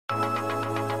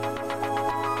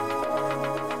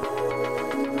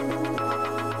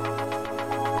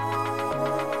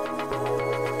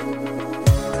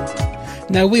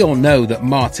Now, we all know that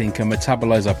Martin can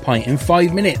metabolise a pint in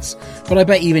 5 minutes, but I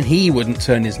bet even he wouldn't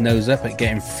turn his nose up at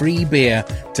getting free beer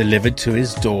delivered to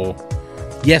his door.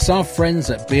 Yes, our friends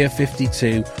at Beer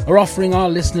 52 are offering our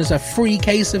listeners a free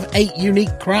case of 8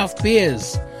 unique craft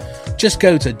beers. Just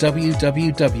go to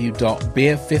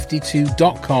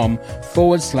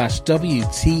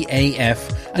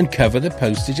www.beer52.com/WTAF and cover the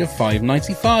postage of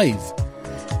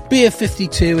 $5.95. Beer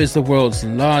 52 is the world's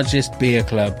largest beer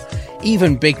club.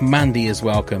 Even Big Mandy is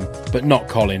welcome, but not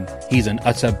Colin. He's an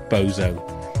utter bozo.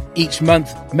 Each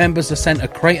month, members are sent a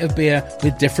crate of beer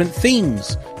with different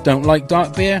themes. Don't like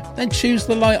dark beer? Then choose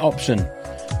the light option.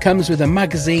 Comes with a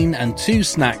magazine and 2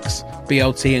 snacks,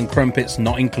 BLT and crumpets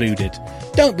not included.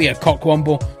 Don't be a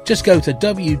cockwomble, just go to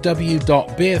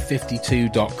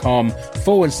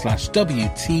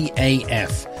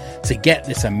www.beer52.com/WTAF to get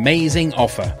this amazing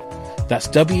offer. That's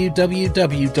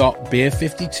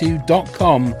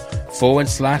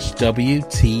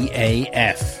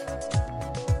www.beer52.com/WTAF.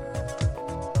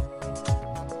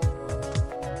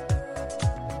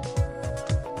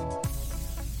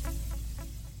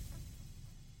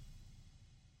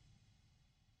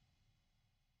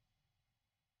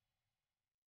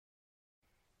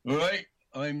 Right,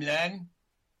 I'm Lan,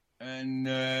 and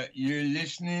you're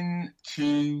listening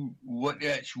to What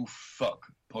the Actual Fuck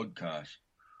podcast.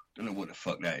 Don't know what the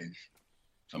fuck that is.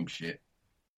 Some shit.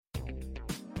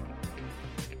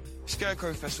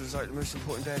 Scarecrow Festival is like the most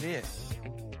important day of the year.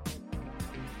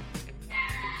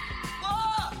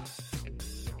 What?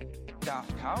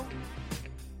 Daft Cow?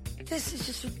 This is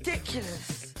just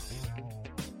ridiculous.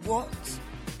 What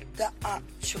the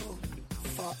actual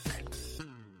fuck?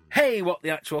 Hey, what the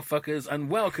actual fuckers, and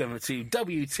welcome to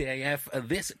WTAF,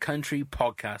 This Country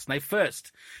Podcast. Now,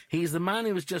 first, he's the man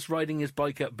who was just riding his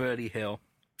bike up Burley Hill.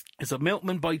 Is a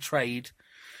milkman by trade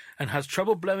and has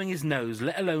trouble blowing his nose,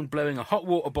 let alone blowing a hot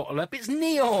water bottle up. It's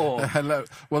Neil! Hello.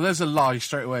 Well, there's a lie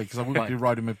straight away, because I wouldn't be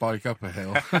riding my bike up a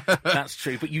hill. That's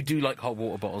true, but you do like hot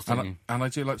water bottles, don't you? And I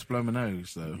do like to blow my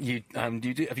nose, though. Do you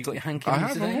do? Have you got your hanky? I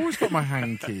have. Today? I've always got my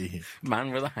hanky.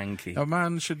 Man with a hanky. A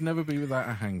man should never be without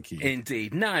a hanky.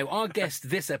 Indeed. Now, our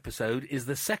guest this episode is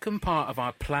the second part of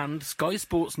our planned Sky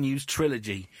Sports News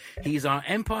trilogy. He's our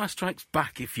Empire Strikes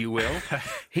Back, if you will.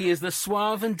 He is the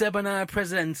suave and debonair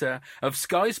presenter of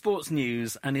Sky Sports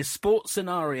News, and his sports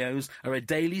scenarios are a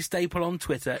daily staple on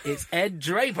Twitter. It's Ed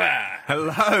Draper.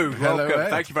 Hello, welcome. Ed.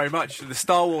 Thank you very much. The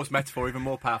Star Wars metaphor even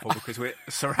more powerful because we're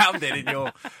surrounded in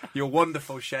your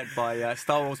wonderful shed by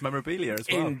Star Wars memorabilia as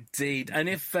well. Indeed, and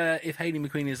if Hayley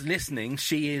McQueen is listening,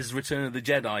 she is Return of the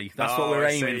Jedi. That's what we're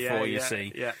aiming for. You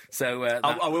see. Yeah. So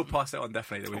I will pass it on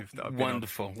definitely. That I've been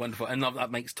wonderful. And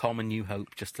that makes Tom a new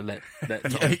hope. Just to let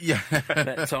Tom,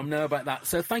 let Tom know about that.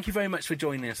 So thank you very much for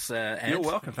joining us, Ed. You're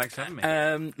welcome. Thanks for having me.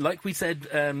 Like we said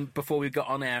before we got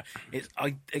on air,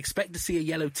 I expect to see a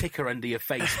yellow ticker under your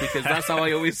face because that's how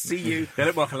I always see you. They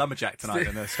look like a lumberjack tonight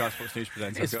in the Sky Sports News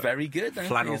presenter. It's very good.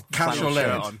 Flannel Casual shirt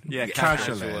Ed. on. Yeah,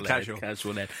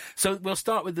 Casual Ed. So we'll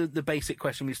start with the basic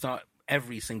question we start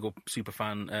every single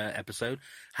Superfan episode.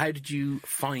 How did you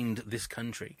find this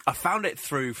country? I found it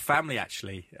through family,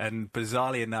 actually, and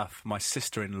bizarrely enough, my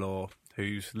sister-in-law,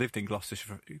 who's lived in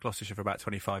Gloucestershire for about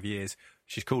 25 years,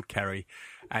 she's called Kerry,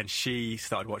 and she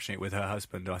started watching it with her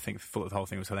husband, who I think thought the whole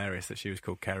thing was hilarious that she was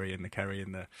called Kerry in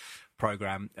the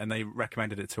programme, and they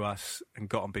recommended it to us and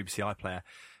got on BBC iPlayer.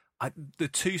 The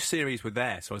 2 series were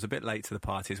there, so I was a bit late to the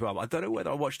party as well. But I don't know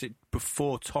whether I watched it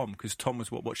before Tom, because Tom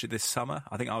was watched it this summer.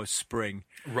 I think I was spring,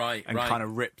 right, and kind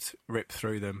of ripped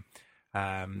through them.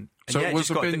 So it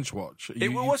was a binge watch?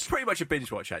 It was pretty much a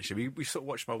binge watch, actually. We sort of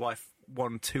watched my wife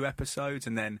 1-2 episodes,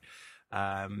 and then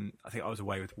I think I was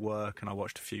away with work, and I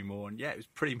watched a few more. And yeah, it was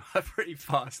pretty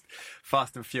fast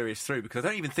and furious through, because I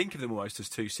don't even think of them almost as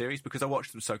 2 series, because I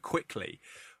watched them so quickly.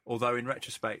 Although in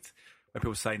retrospect, when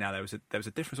people say now there was a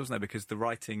difference, wasn't there? Because the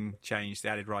writing changed, they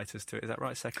added writers to it. Is that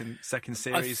right? Second series.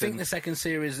 I think the second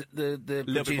series, the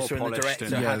producer and the director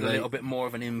had a little bit more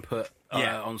of an input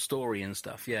on story and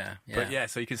stuff. Yeah. But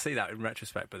so you can see that in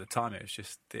retrospect. But at the time, it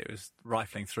was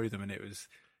rifling through them, and it was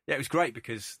great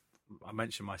because I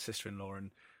mentioned my sister-in-law,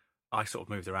 and I sort of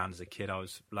moved around as a kid. I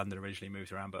was London originally,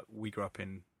 moved around, but we grew up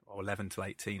in 11 to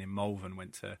 18 in Malvern.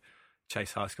 Went to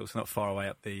Chase High School, so not far away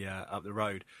up the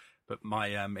road. But my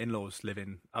in-laws live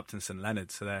in Upton St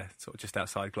Leonard, so they're sort of just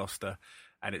outside Gloucester.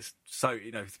 And it's so,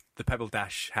 the Pebble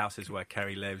Dash houses where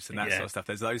Kerry lives and that sort of stuff.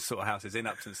 There's those sort of houses in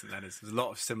Upton St Leonard. There's a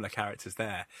lot of similar characters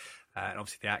there. And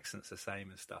obviously the accent's the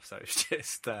same and stuff. So it's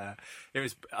just, it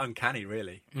was uncanny,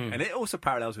 really. And it also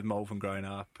parallels with Malvern growing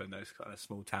up and those kind of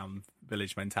small town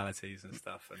village mentalities and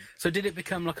stuff. And so did it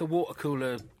become like a water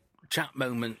cooler chat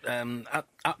moment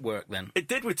at work then. It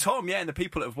did with Tom, yeah, and the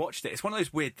people that have watched it. It's one of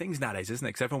those weird things nowadays, isn't it?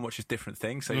 Because everyone watches different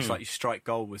things. So it's like you strike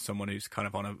gold with someone who's kind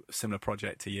of on a similar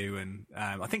project to you. And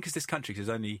I think because this country, because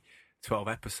there's only 12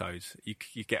 episodes,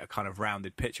 you get a kind of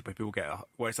rounded picture, but people get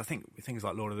whereas I think things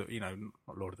like not Lord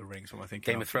of the Rings, what am I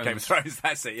thinking? Game of Thrones. Game of Thrones,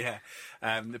 that's it, yeah.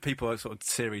 The people are sort of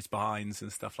series behinds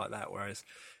and stuff like that, whereas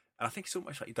I think it's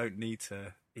almost like you don't need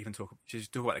to even talk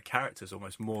about the characters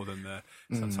almost more than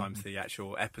sometimes the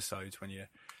actual episodes when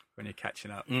you're catching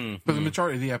up. But the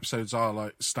majority of the episodes are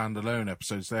like standalone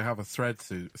episodes. They have a thread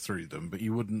through them, but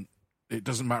you wouldn't. It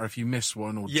doesn't matter if you miss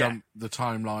one or jump the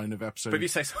timeline of episodes. But if you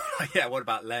say something like, yeah, what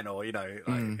about Len? Or,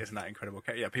 isn't that incredible?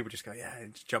 Yeah, people just go, yeah,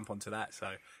 and just jump onto that. So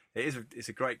it's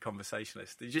a great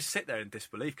conversationalist. You just sit there in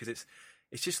disbelief because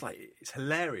it's just like, it's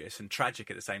hilarious and tragic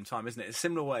at the same time, isn't it? In a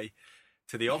similar way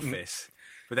to The Office.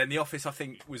 But then The Office, I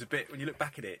think, was a bit, when you look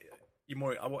back at it,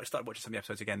 I started watching some of the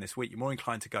episodes again this week, you're more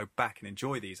inclined to go back and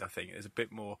enjoy these, I think. There's a bit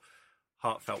more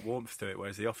heartfelt warmth to it,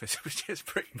 whereas The Office was just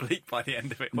pretty bleak by the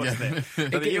end of it, wasn't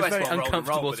it? It was very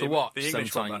uncomfortable to watch the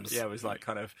English sometimes. One, was like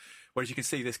kind of, whereas you can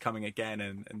see this coming again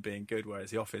and being good, whereas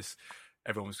The Office,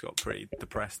 everyone's got pretty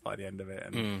depressed by the end of it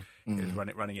and it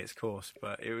was running its course.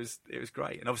 But it was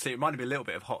great, and obviously it reminded me a little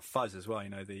bit of Hot Fuzz as well.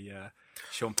 The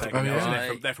Sean Pegg.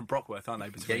 They're from Brockworth, aren't they?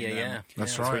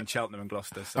 That's right. Between Cheltenham and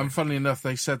Gloucester. So. And funnily enough,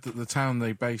 they said that the town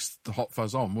they based the Hot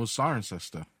Fuzz on was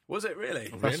Cirencester. Was it really?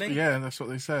 Yeah, that's what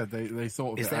they said. They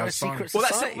thought of Is it there as a secret Well,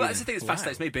 society? that's the thing that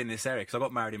fascinates me being in this area, because I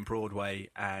got married in Broadway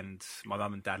and my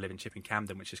mum and dad live in Chipping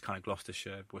Campden, which is kind of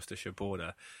Gloucestershire, Worcestershire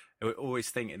border. We're always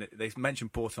thinking, they mention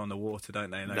Porton on the Water,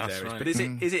 don't they, in those That's areas? right. But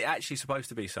is it actually supposed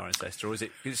to be Cirencester, or is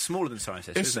it's smaller than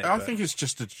Cirencester, isn't it? I think it's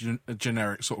just a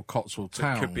generic sort of Cotswold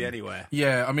town. It could be anywhere.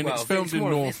 Yeah, I mean, it's filmed in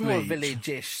North It's more a Leach.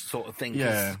 village-ish sort of thing.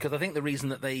 Yeah. Because I think the reason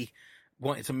that they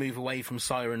wanted to move away from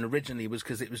Siren originally was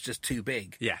because it was just too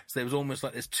big. Yeah. So there was almost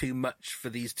like there's too much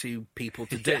for these two people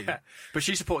to do. Yeah. But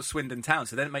she supports Swindon Town,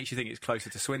 so then it makes you think it's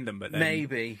closer to Swindon. But then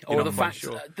Maybe. you're Or not the quite fact...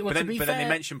 sure. Well, But then they fair,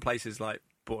 mention places like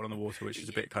Porton on the Water, which is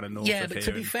a bit kind of north yeah, of but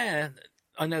here. to be fair,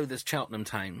 I know there's Cheltenham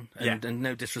Town, Yeah. and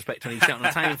no disrespect to any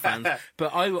Cheltenham Town fans,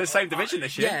 but The same division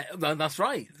this year. Yeah, that's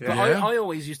right. But Yeah. I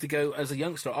always used to go as a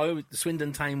youngster.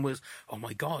 Swindon Town was, oh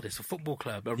my God, it's a football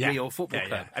club, a real football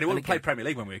club. And it wouldn't play Premier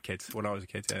League when we were kids. When I was a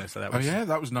kid, yeah. So that was.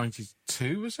 that was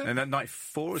 92, was it? And then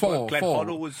 94 as Four, well. Glenn four.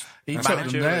 Hoddle was He took them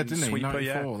manager there, and didn't he? sweeper,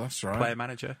 94, that's right. Player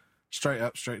manager. Straight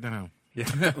up, straight down. Yeah,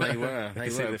 They were. They They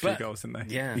conceded were. a few But- goals, didn't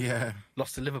they? Yeah. Yeah.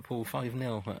 Lost to Liverpool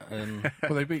 5-0.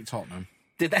 Well, they beat Tottenham.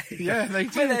 Did they? Yeah, they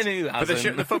But then did. who But the,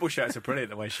 hasn't? the football shirts are brilliant,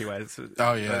 the way she wears.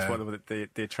 Oh, yeah. That's one of the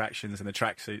attractions, and the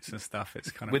tracksuits and stuff.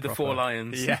 It's kind of With the proper. 4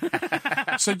 lions.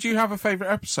 Yeah. So do you have a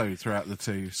favourite episode throughout the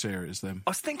two series then?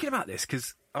 I was thinking about this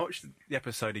because I watched the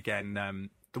episode again.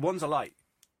 The ones I like,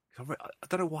 I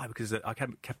don't know why, because I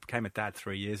became a dad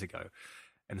 3 years ago,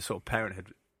 and the sort of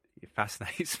parenthood, it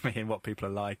fascinates me in what people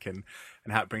are like and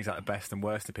how it brings out the best and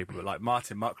worst in people. But like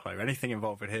Martin Mucklow, anything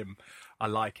involved with him, I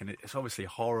like. And it's obviously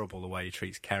horrible the way he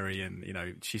treats Kerry. And,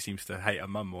 she seems to hate her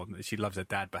mum more than she loves her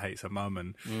dad but hates her mum.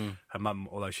 And her mum,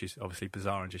 although she's obviously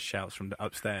bizarre and just shouts from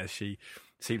upstairs, she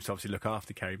seems to obviously look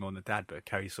after Kerry more than the dad. But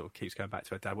Kerry sort of keeps going back to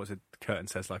her dad. What's it? Curtin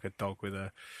says, like a dog with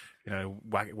a...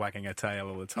 wagging her tail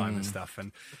all the time and stuff.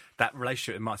 And that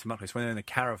relationship with Martin Mucklow, when they're in the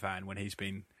caravan, when he's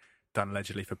been done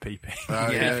allegedly for peeping,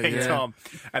 Tom,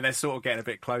 and they're sort of getting a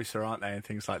bit closer, aren't they, and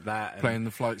things like that. And Playing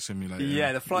the flight simulator.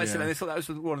 yeah, the flight simulator. I thought that was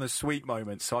one of the sweet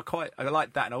moments. So I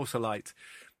liked that, and I also liked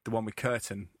the one with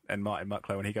Curtin and Martin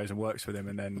Mucklow when he goes and works with him,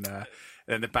 and then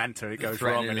the banter, it goes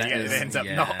wrong, and it ends up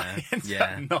not.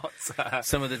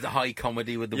 Some of the high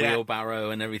comedy with the wheelbarrow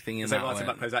and everything in So that Martin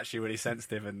way. Mucklow's actually really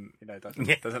sensitive, and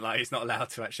doesn't like, he's not allowed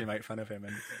to actually make fun of him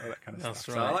and all that kind of That's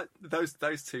stuff. right. So I like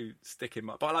those two stick in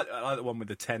my. But I like the one with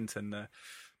the tent and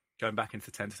going back into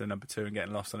the tent to the number 2 and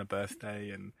getting lost on a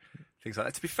birthday and things like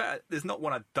that. To be fair, there's not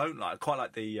one I don't like. I quite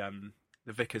like the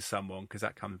Vicar's Son one, because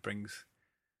that kind of brings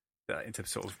that into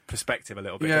sort of perspective a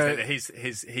little bit. Yeah.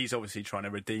 He's obviously trying to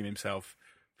redeem himself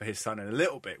for his son, and a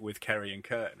little bit with Kerry and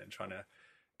Curtin, and trying to,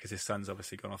 because his son's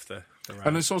obviously gone off the road.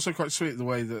 And it's also quite sweet the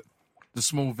way that the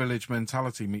small village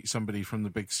mentality meets somebody from the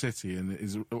big city and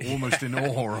is almost in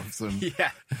awe of them.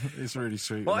 Yeah. It's really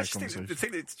sweet. Well, I that just think conversation. the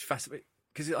thing that's fascinating,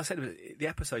 because I said the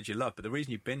episodes you love, but the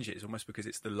reason you binge it is almost because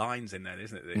it's the lines in there,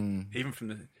 isn't it? Even from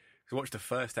because I watched the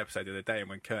first episode the other day, and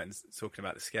when Curtin's talking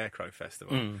about the Scarecrow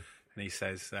Festival, and he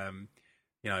says,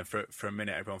 for a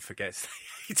minute everyone forgets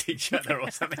they hate each other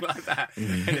or something like that.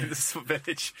 And in this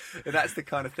village, and that's the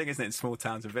kind of thing, isn't it? In small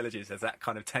towns and villages, there's that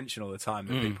kind of tension all the time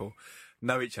that people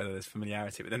know each other. There's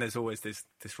familiarity, but then there's always this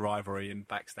rivalry and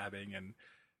backstabbing and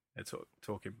They're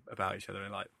talking about each other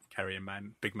and like Kerry and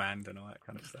Big Man and all that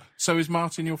kind of stuff. So is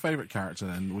Martin your favourite character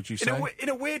then, would you say? In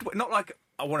a weird way, not like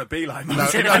I want to be like No,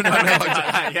 Martin. no.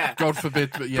 Yeah. God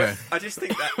forbid, but yeah. But I just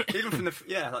think that even from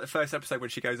like the first episode when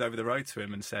she goes over the road to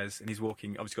him and says, and he's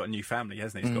walking, obviously got a new family,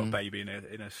 hasn't he? He's got a baby in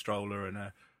a stroller and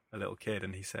a little kid,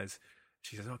 and she says,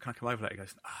 "Oh, can I come over later?" He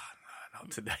goes, "No,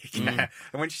 not today." Yeah.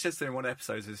 And when she says to him in one of the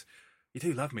episodes, is, "You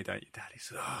do love me, don't you, Dad?" He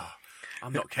says, "Oh,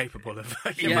 I'm not capable of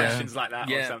emotions like that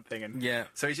or something." And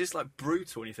so he's just like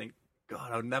brutal, and you think,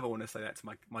 God, I would never want to say that to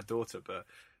my daughter, but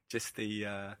just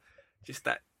just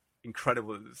that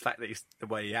incredible fact that he's the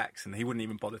way he acts, and he wouldn't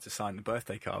even bother to sign the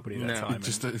birthday card, would he? That time,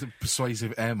 Just a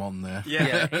persuasive M on there.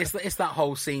 Yeah, it's that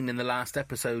whole scene in the last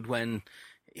episode when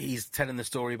he's telling the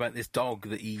story about this dog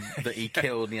that he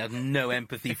killed, and he had no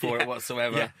empathy for it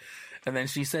whatsoever. Yeah. And then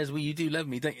she says, "Well, you do love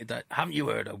me, don't you, Dad? Haven't you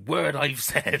heard a word I've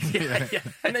said?"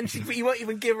 And then he won't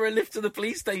even give her a lift to the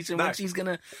police station when she's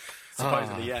gonna.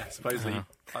 Supposedly,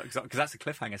 because that's a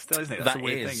cliffhanger still, isn't it? That's a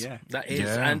weird thing, That is.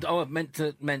 Yeah. And I meant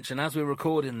to mention, as we're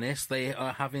recording this, they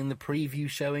are having the preview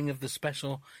showing of the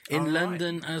special in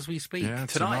London as we speak. Yeah,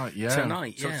 Tonight,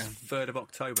 Tonight, so it's 3rd of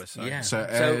October. So So it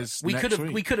airs we next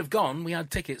could have gone. We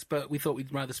had tickets, but we thought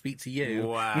we'd rather speak to you.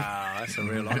 Wow, that's a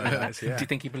real honour. Do you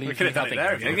think he believes we me? could have done it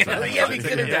there. We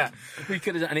could have done. We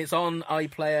could have done, and it's on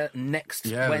iPlayer next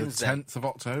Wednesday, the 10th of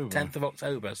October. 10th of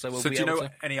October. So we'll So be do you able know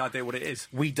to... any idea what it is?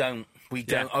 We don't.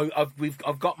 Yeah.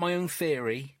 I've got my own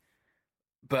theory,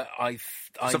 but It's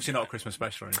obviously not a Christmas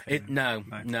special or anything. No.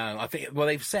 I think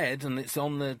they've said, and it's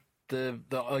on the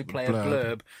iPlayer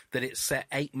blurb that it's set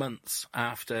 8 months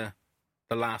after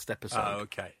the last episode. Oh,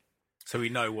 okay. So we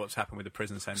know what's happened with the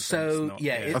prison sentence. So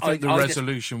yeah. I think the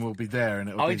resolution will be there, and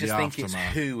it'll be the aftermath. I just think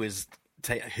it's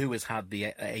who has had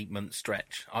the 8 month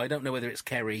stretch. I don't know whether it's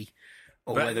Kerry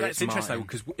or whether it's interesting Martin.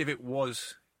 because if it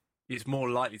was, it's more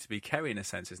likely to be Kerry in a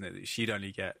sense, isn't it? That she'd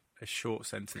only get a short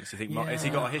sentence. You think has he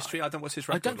got a history? I don't know what's his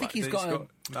record. I don't think he's got.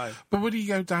 No. But would he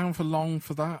go down for long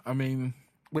for that? I mean,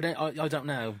 I don't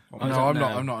know. I'm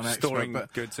not an expert. Storing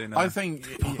but goods in. I think,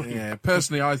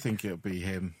 personally, I think it'll be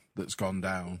him that's gone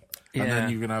down, and then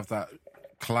you're gonna have that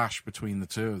clash between the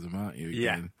two of them, aren't you?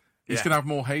 Yeah. Again? He's going to have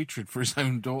more hatred for his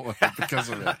own daughter because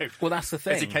of it. Well, that's the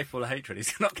thing. Is he capable of hatred?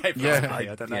 He's not capable of empathy.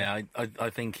 I don't know. Yeah, I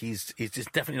think he's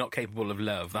just definitely not capable of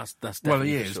love. That's Well, he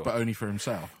definitely is, sure. but only for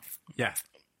himself. Yeah.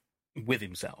 With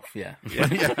himself, yeah.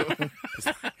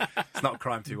 It's not a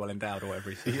crime too well endowed or whatever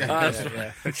he says.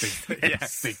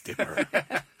 Big Dipper.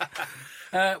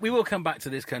 We will come back to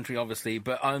this country, obviously,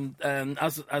 but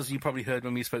as you probably heard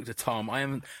when we spoke to Tom, I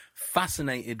am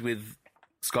fascinated with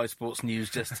Sky Sports News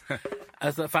just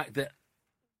as the fact that,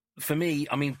 for me,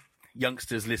 I mean,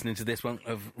 youngsters listening to this won't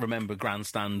have remember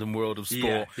Grandstand and World of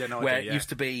Sport, where it used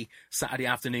to be Saturday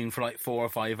afternoon for like 4 or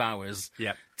 5 hours.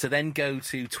 Yeah. To then go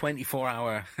to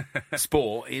 24-hour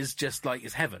sport is just like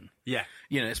it's heaven. Yeah.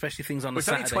 You know, especially things on the It's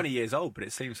Saturday. only 20 years old, but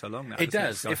it seems so long now. It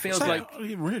does. It feels like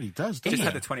it really does. It just doesn't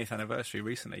had it? the 20th anniversary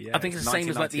recently. Yeah, I think it's the same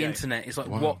as like the 1998. internet. It's like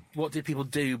what did people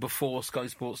do before Sky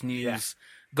Sports News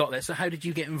got there? So how did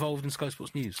you get involved in Sky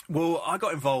Sports News? Well, I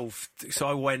got involved. So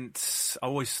I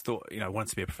always thought, wanted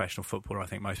to be a professional footballer. I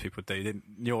think most people do.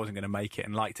 Knew I wasn't going to make it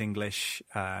and liked English.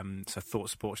 So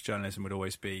thought sports journalism would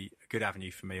always be a good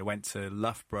avenue for me. I went to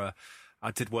Loughborough.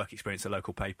 I did work experience at a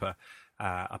local paper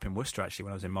up in Worcester, actually,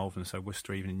 when I was in Malvern. So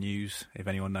Worcester Evening News, if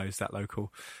anyone knows that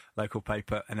local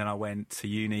paper. And then I went to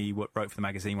uni, wrote for the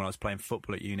magazine when I was playing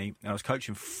football at uni. And I was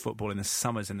coaching football in the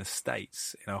summers in the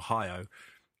States, in Ohio.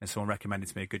 And someone recommended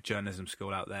to me a good journalism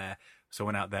school out there. So I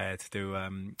went out there to do a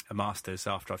master's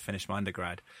after I finished my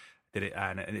undergrad. Did it,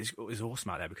 and it was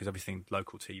awesome out there because everything,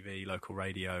 local TV, local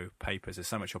radio, papers, there's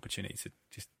so much opportunity to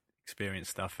just experience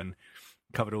stuff, and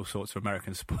covered all sorts of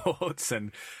American sports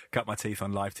and cut my teeth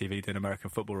on live TV doing American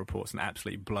football reports and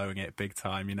absolutely blowing it big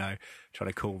time, trying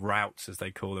to call routes as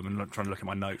they call them and trying to look at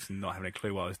my notes and not having a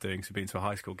clue what I was doing. So being to a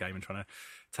high school game and trying to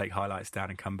take highlights down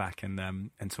and come back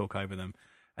and talk over them.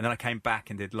 And then I came back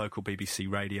and did local BBC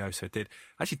radio. So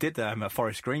I did a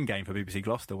Forest Green game for BBC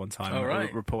Gloucester one time. Oh,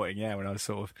 right. Reporting, when I was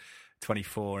sort of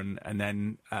 24 and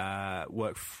then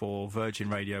worked for Virgin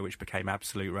Radio, which became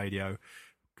Absolute Radio,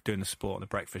 doing the sport on the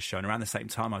breakfast show. And around the same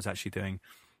time, I was actually doing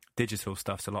digital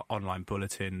stuff, so a lot of online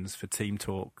bulletins for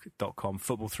teamtalk.com,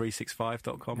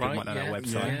 football365.com. Right, you might know that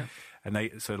website. Yeah.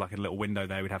 And so like a little window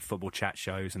there, we'd have football chat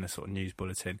shows and a sort of news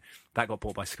bulletin. That got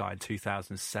bought by Sky in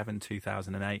 2007,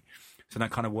 2008. So then I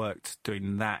kind of worked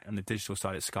doing that on the digital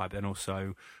side at Sky, but then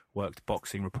also worked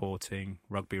boxing reporting,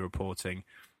 rugby reporting,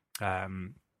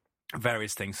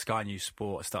 various things. Sky News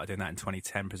Sport, I started doing that in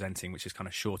 2010, presenting, which is kind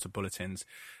of shorter bulletins.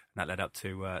 And that led up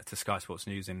to Sky Sports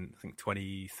News in, I think,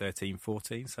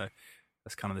 2013-14. So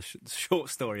that's kind of the short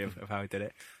story of how he did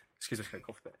it. Excuse me,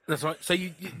 cough a bit. That's right. So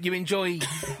you enjoy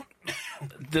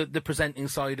the presenting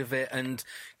side of it, and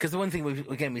because the one thing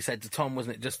we said to Tom,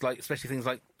 wasn't it, just like especially things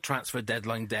like transfer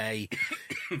deadline day,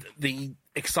 the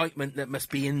excitement that must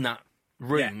be in that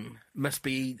room must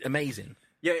be amazing.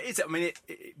 Yeah, it is. I mean,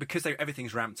 because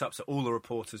everything's ramped up, so all the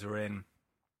reporters are in,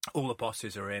 all the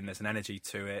bosses are in. There's an energy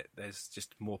to it. There's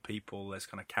just more people. There's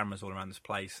kind of cameras all around this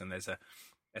place, and there's a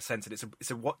sense that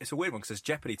it's a weird one because there's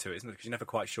jeopardy to it, isn't it? Because you're never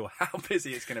quite sure how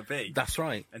busy it's going to be. That's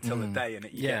right. Until the day, and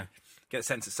you get a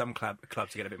sense that some clubs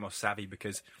to get a bit more savvy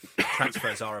because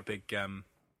transfers are a big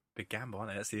gamble,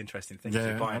 aren't they? That's the interesting thing.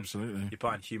 Yeah, absolutely. You're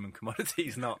buying human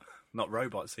commodities, not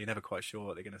robots, so you're never quite sure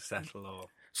what they're going to settle or.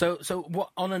 So what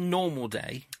on a normal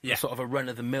day, sort of a run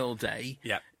of the mill day,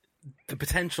 the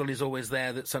potential is always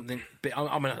there that something.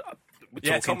 We're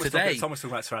talking today. Tom was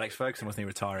talking about Sir Alex Ferguson, wasn't he,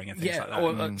 retiring and things like that?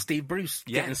 Or Steve Bruce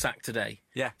getting sacked today.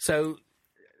 Yeah. So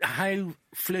how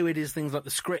fluid is things like the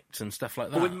scripts and stuff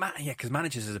like that? Well, because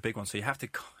managers is a big one, so you have to.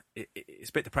 It's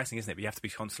a bit depressing, isn't it? But you have to be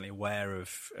constantly aware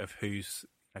of who's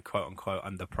quote unquote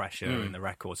under pressure in the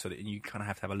record, so that you kind of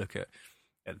have to have a look at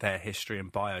their history and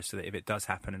bio, so that if it does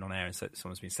happen and on air and so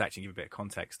someone's been sacked, you give a bit of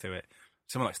context to it.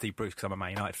 Someone like Steve Bruce, because I'm a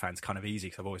Man United fan, it's kind of easy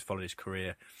because I've always followed his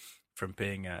career from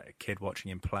being a kid watching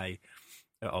him play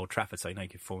at Old Trafford. So, you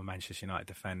could former Manchester United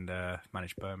defender,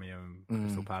 managed Birmingham,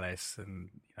 Crystal Palace, and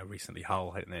recently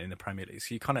Hull in the Premier League.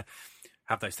 So you kind of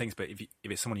have those things, but if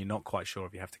it's someone you're not quite sure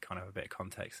of, you have to kind of have a bit of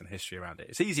context and history around it.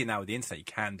 It's easier now with the internet, you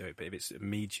can do it, but if it's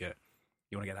immediate,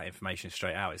 you want to get that information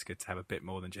straight out, it's good to have a bit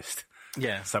more than just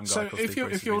some guy. So if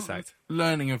you're sacked.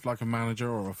 learning of like a manager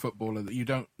or a footballer that you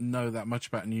don't know that much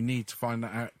about and you need to find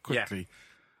that out quickly,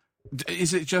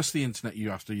 is it just the internet you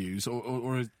have to use,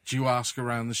 or do you ask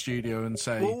around the studio and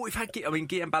say? Well, we've had Guillem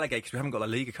Balaguer, because we haven't got La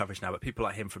Liga coverage now, but people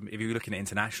like him if you're looking at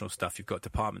international stuff, you've got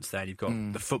departments there. You've got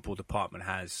the football department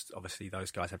has, obviously those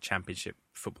guys have Championship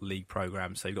Football League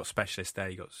programs, so you've got specialists there,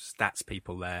 you've got stats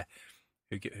people there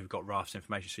who've got rafts of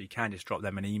information, so you can just drop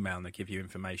them an email and they give you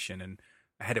information and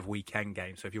ahead of weekend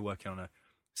games. So if you're working on a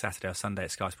Saturday or Sunday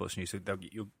at Sky Sports News,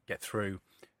 you'll get through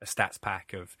a stats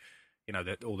pack of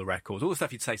all the records, all the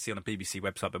stuff you'd see on a BBC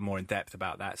website, but more in depth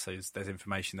about that. So there's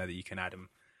information there that you can add and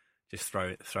just throw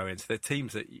in. So there are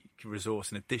teams that you can resource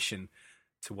in addition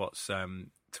to what's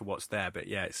there. But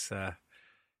yeah, it's well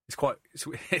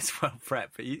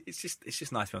prepped, but it's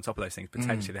just nice to be on top of those things.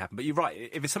 Potentially they happen, but you're right.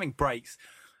 If it's something breaks,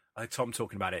 like Tom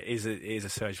talking about it, is a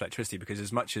surge of electricity, because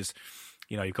as much as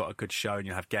you've got a good show and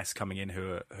you'll have guests coming in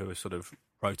who are sort of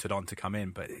rotated on to come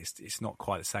in, but it's not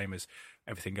quite the same as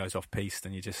everything goes off piste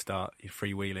and you just start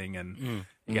freewheeling and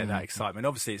you get that excitement.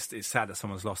 Obviously, it's sad that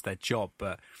someone's lost their job,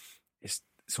 but it's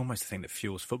almost the thing that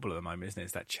fuels football at the moment, isn't it?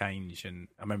 It's that change. And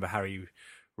I remember Harry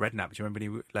Redknapp. Do you remember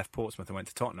when he left Portsmouth and went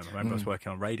to Tottenham? I remember I was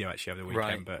working on radio actually over the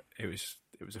weekend, but it was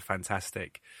a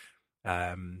fantastic.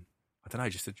 I don't know,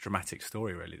 just a dramatic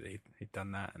story really that he'd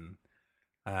done that,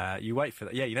 and you wait for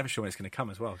that. Yeah, you're never sure when it's going to come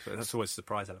as well. So that's always a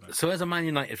surprise element. So as a Man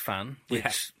United fan,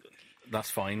 which that's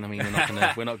fine. I mean, we're not going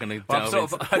to.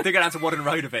 I'm going down to Wadden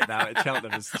Road a bit now at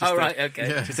Cheltenham. Just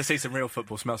just to see some real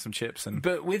football, smell some chips, and.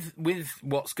 But with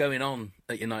what's going on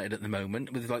at United at the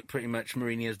moment, with like pretty much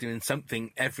Mourinho's doing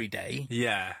something every day.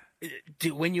 Yeah.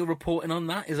 When you're reporting on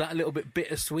that, is that a little bit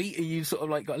bittersweet? Are you sort of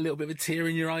like got a little bit of a tear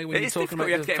in your eye when you're talking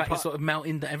about the fact you're sort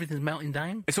of everything's melting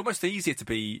down? It's almost easier to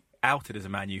be outed as a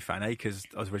Man U fan, because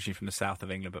I was originally from the south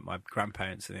of England, but my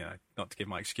grandparents, not to give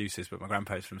my excuses, but my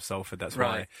grandparents from Salford, that's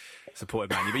why I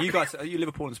supported Man U. But you guys, are you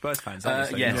Liverpool and Spurs fans?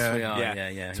 Yes, we are.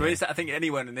 Yeah. So I think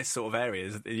anyone in this sort of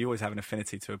area, you always have an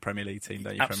affinity to a Premier League team,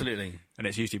 don't you? Absolutely. And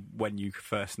it's usually when you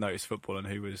first notice football and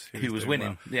who was winning.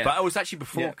 Well. Yeah. But I was actually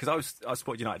before, because I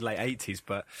supported United late 80s,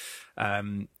 but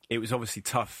it was obviously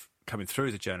tough coming through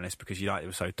as a journalist, because United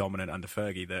was so dominant under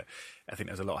Fergie that I think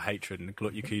there was a lot of hatred, and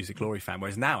you could use the glory fan,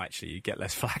 whereas now actually you get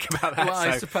less flack about that. Well,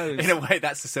 I suppose in a way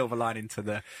that's the silver lining to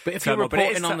the. But if you're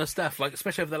reporting on the stuff, like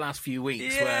especially over the last few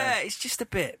weeks, it's just a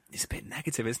bit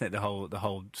negative, isn't it? The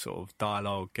whole sort of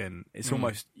dialogue, and it's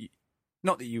almost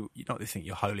not that you think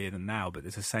you're holier than thou, but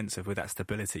there's a sense of with that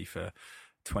stability for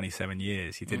 27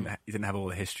 years, you didn't have all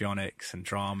the histrionics and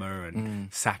drama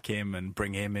and sack him and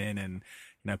bring him in, and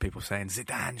people saying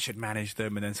Zidane should manage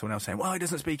them, and then someone else saying, well, he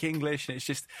doesn't speak English, and it's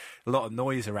just a lot of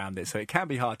noise around it. So it can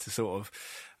be hard to sort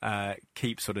of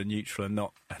keep sort of neutral and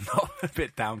not a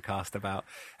bit downcast about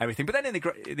everything. But then in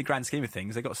the grand scheme of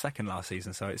things, they got second last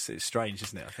season, so it's strange,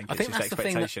 isn't it? I think it's just that's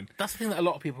expectation. That's the thing that a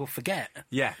lot of people forget.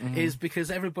 Yeah, is because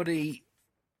everybody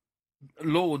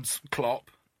lauds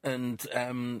Klopp. And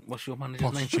what's your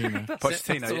manager's name?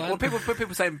 Pochettino. Well,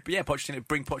 people saying, Pochettino,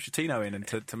 bring Pochettino in and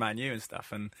to Man U and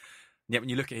stuff, and Yet when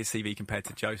you look at his CV compared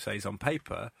to Jose's on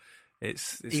paper,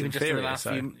 it's even just in the inferior, last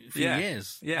so- few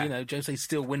years. Yeah. You know, Jose's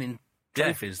still winning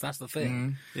trophies. That's the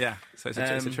thing. Yeah, so it's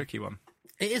a tricky one.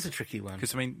 It is a tricky one.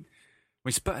 Because I mean,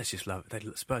 Spurs just love.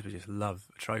 Spurs would just love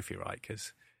a trophy, right?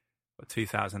 Because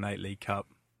 2008 League Cup,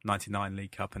 99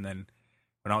 League Cup, and then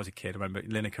when I was a kid, I remember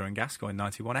Lineker and Gascoigne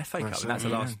 91 FA Cup, and that's the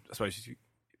last. I suppose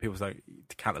people don't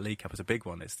count the League Cup as a big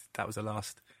one. That was the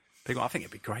last big one. I think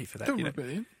it'd be great for that. Don't You know? rub it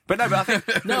in. But I think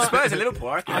Spurs and Liverpool.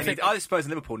 I think Spurs and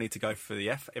Liverpool need to go for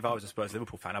the F. If I was a Spurs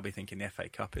Liverpool fan, I'd be thinking the FA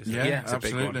Cup is Yeah, a big one.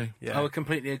 absolutely. Yeah. I would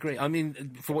completely agree. I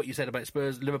mean, for what you said about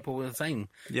Spurs, Liverpool were the same.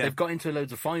 Yeah. They've got into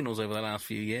loads of finals over the last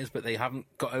few years, but they haven't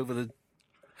got over the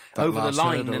last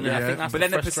line. hurdle, And yeah. I think that's But the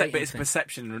then frustrating it's thing.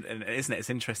 perception, isn't it? It's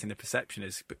interesting. The perception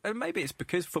is, and maybe it's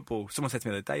because football. Someone said to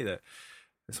me the other day that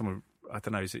someone, I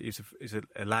don't know, he's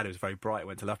a lad who was very bright,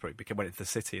 went to Loughborough, went into the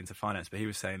city, into finance, but he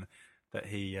was saying that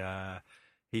he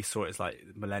saw it as like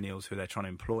millennials who they're trying to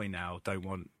employ now don't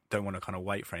want to kind of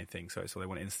wait for anything, so they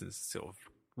want instant sort of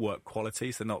work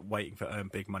quality, so they're not waiting for earn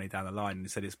big money down the line. And he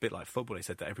said it's a bit like football. He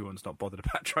said that everyone's not bothered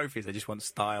about trophies, they just want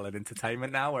style and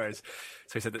entertainment now, whereas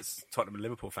so he said that Tottenham and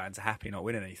Liverpool fans are happy not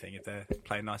winning anything if they're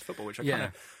playing nice football, which I kind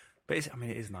of. But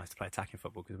it is nice to play attacking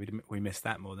football because we miss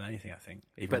that more than anything, I think.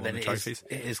 Even But more then than it trophies.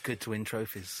 is good to win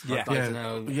trophies. Yeah. I don't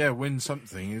know. Yeah, win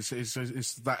something. It's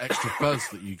that extra buzz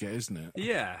that you get, isn't it?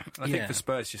 Yeah, I think Yeah. for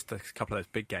Spurs, just a couple of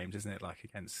those big games, isn't it? Like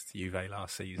against Juve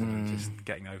last season, and just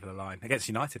getting over the line against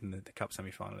United in the Cup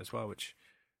semi-final as well, which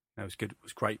was good.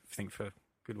 Was great. I think for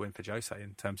good win for Jose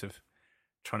in terms of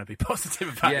trying to be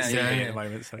positive about his CV at the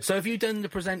moment. So have you done the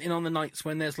presenting on the nights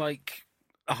when there's like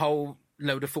a whole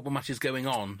load of football matches going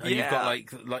on, and you've got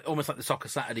like almost like the Soccer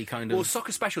Saturday kind of. Well,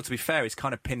 Soccer Special, to be fair, is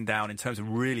kind of pinned down in terms of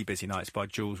really busy nights by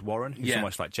Jules Warren. He's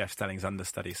almost like Jeff Stelling's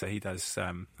understudy, so he does.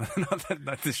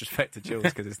 No disrespect to Jules,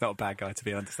 because it's not a bad guy to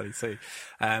be an understudy too.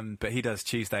 But he does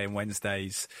Tuesday and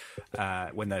Wednesdays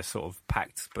when they're sort of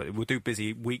packed. But we'll do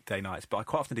busy weekday nights. But I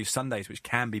quite often do Sundays, which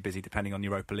can be busy depending on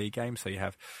Europa League games. So you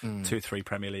have 2 or 3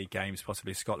 Premier League games,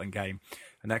 possibly a Scotland game,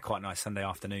 and they're quite nice Sunday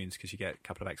afternoons because you get a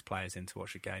couple of ex-players in to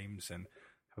watch the games and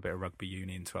have a bit of rugby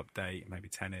union to update, maybe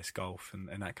tennis, golf,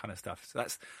 and that kind of stuff. So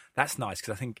that's nice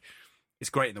because I think it's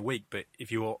great in the week, but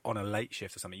if you're on a late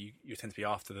shift or something, you tend to be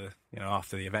after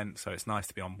the event. So it's nice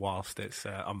to be on whilst it's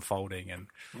unfolding and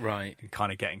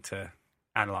kind of getting to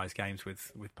analyse games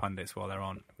with pundits while they're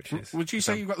on. Which is, would you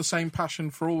say you've got the same passion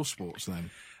for all sports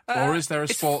then, or is there a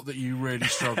sport that you really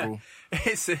struggle?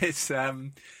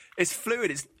 It's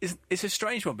fluid. It's a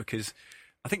strange one because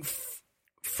I think.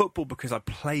 Football, because I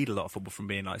played a lot of football from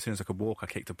being like, as soon as I could walk, I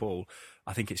kicked a ball.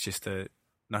 I think it's just and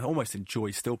I almost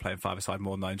enjoy still playing five-a-side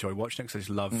more than I enjoy watching it because I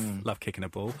just love kicking a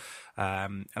ball.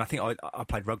 And I think I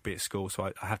played rugby at school, so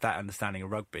I have that understanding of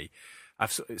rugby.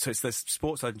 So it's the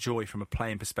sports I enjoy from a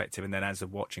playing perspective, and then as a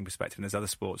watching perspective. And there's other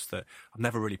sports that I've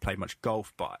never really played much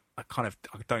golf, but I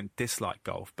don't dislike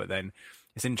golf. But then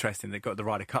it's interesting that the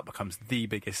Ryder Cup becomes the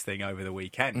biggest thing over the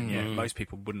weekend. And most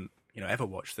people wouldn't ever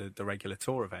watch the regular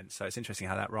tour events. So it's interesting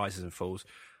how that rises and falls.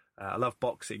 I love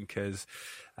boxing because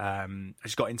I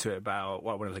just got into it when I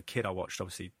was a kid. I watched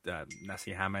obviously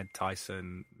Nasir Hamed,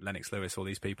 Tyson, Lennox Lewis, all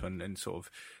these people, and sort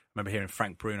of remember hearing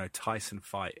Frank Bruno Tyson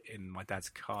fight in my dad's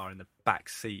car in the back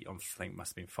seat on, I think it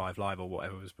must have been 5 Live or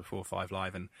whatever was before 5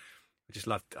 Live, and I just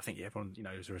loved. I think everyone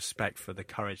there's a respect for the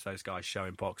courage those guys show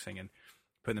in boxing and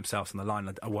putting themselves on the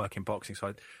line. I work in boxing,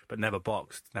 but never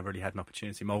boxed, never really had an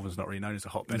opportunity. Malvern's not really known as a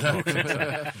hotbed of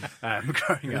boxing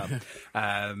growing up.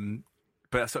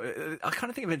 But I kind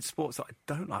of think of it in sports that I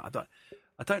don't like.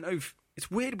 I don't know if it's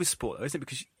weird with sport though, isn't it?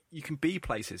 Because you can be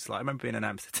places. Like I remember being in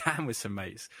Amsterdam with some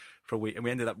mates for a week, and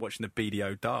we ended up watching the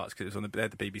BDO darts because it was on the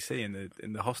BBC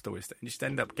in the hostel. And you just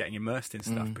end up getting immersed in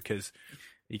stuff because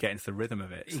you get into the rhythm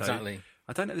of it. So Exactly.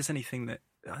 I don't know if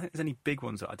there's any big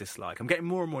ones that I dislike. I'm getting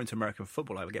more and more into American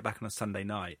football. I would get back on a Sunday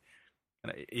night,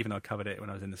 and even though I covered it when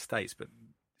I was in the States, but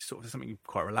sort of something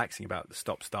quite relaxing about the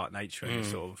stop-start nature and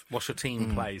sort of what's your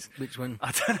team plays. Which one?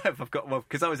 I don't know if I've got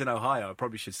because I was in Ohio. I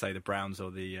probably should say the Browns or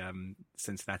the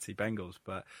Cincinnati Bengals,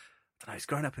 but I don't know. It's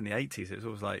growing up in the 80s. It was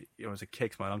always like as a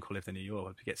kid, 'cause my uncle lived in New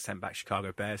York. I'd get sent back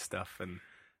Chicago Bears stuff and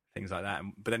things like that.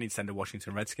 But then he'd send a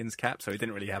Washington Redskins cap, so he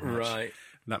didn't really have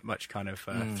much kind of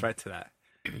thread to that.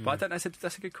 But I don't know.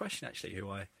 That's a good question actually. Who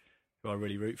I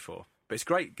really root for. But it's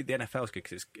great. The NFL's good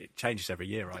because it changes every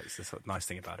year, right? It's the sort of nice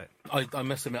thing about it. I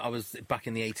must admit, I was back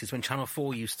in the 80s when Channel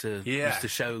 4 used to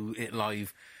show it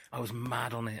live. I was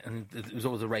mad on it, and it was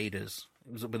always the Raiders.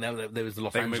 But there was the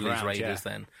Los Angeles Raiders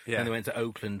then. Yeah. And they went to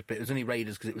Oakland, but it was only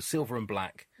Raiders because it was silver and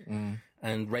black.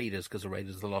 and Raiders because the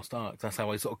Raiders are the Lost Ark. That's how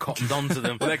I sort of cottoned onto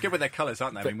them. Well, they're good with their colours,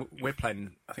 aren't they? I mean, we're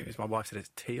playing. I think my wife said it's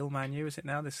teal Man U. Is it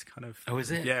now? This kind of. Oh, is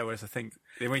it? Yeah. Whereas I think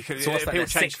So what's that, people their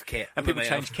change sixth kit and that people they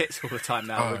change have? kits all the time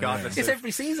now, Oh, regardless. It's of,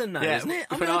 every season now, yeah, isn't it?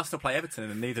 I when mean, Arsenal play Everton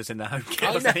and neither's in their home kit, I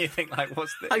or know. something, you think like,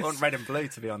 what's the, I- I want red and blue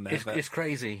to be on there? but- it's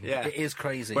crazy. Yeah. It is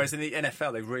crazy. Whereas in the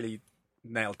NFL, they've really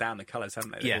nailed down the colours,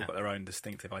 haven't they? They've Yeah. all got their own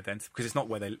distinctive identity because it's not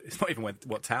even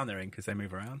what town they're in because they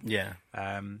move around. yeah.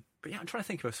 But yeah, I'm trying to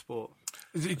think of a sport.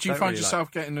 Do you Don't find really yourself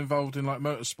getting involved in like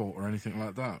motorsport or anything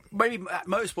like that? Maybe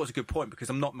motorsport's a good point because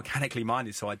I'm not mechanically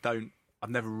minded, so I've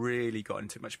never really got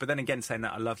into it much. But then again, saying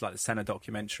that, I love like the Senna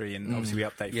documentary, and obviously we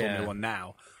update Yeah. Formula One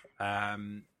now.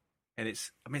 And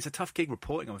it's a tough gig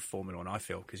reporting on Formula One, I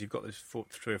feel, because you've got those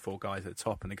 3 or 4 guys at the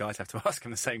top, and the guys have to ask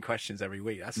them the same questions every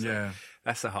week.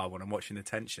 That's a hard one. I'm watching the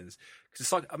tensions because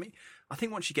it's like, I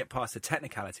think once you get past the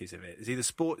technicalities of it, it's either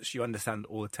sports you understand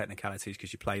all the technicalities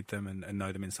because you played them and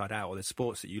know them inside out, or there's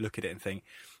sports that you look at it and think,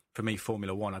 for me,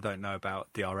 Formula One, I don't know about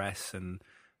DRS and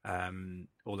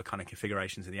all the kind of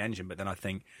configurations of the engine, but then I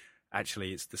think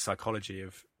actually it's the psychology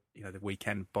of the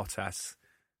weekend Bottas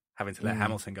having to let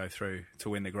Hamilton go through to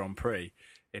win the Grand Prix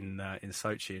in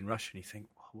Sochi in Russia, and you think,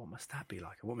 what must that be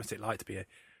like? And what must it like to be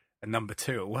a number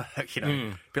 2 at work?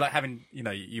 Be like having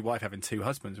your wife having 2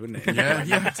 husbands, wouldn't it? Yeah.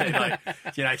 you have to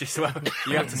My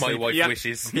sleep, wife you have-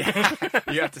 wishes. Yeah,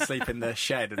 you have to sleep in the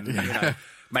shed and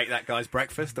make that guy's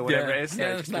breakfast or whatever it is.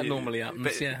 Yeah, that normally happens.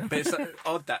 But, yeah, but it's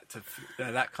odd that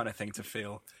that kind of thing to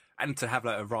feel, and to have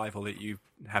like a rival that you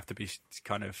have to be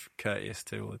kind of courteous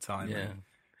to all the time. Yeah.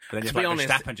 But then To you've be got honest,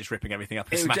 Verstappen just ripping everything up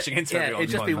and It would smashing ju- into yeah, everyone.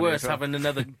 it'd just be Quite funny worse as well. having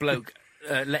another bloke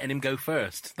letting him go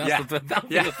first. That's Yeah. that would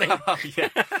be the thing. Oh, yeah.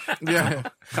 Yeah.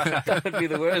 That would be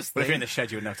the worst But if you're in thing. the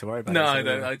shed, you wouldn't have to worry about No,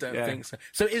 it. I don't think so.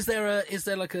 So is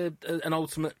there like an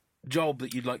ultimate job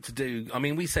that you'd like to do? I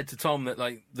mean, we said to Tom that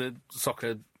like the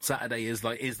Soccer Saturday is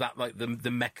that like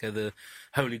the mecca, the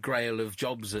holy grail of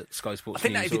jobs at Sky Sports I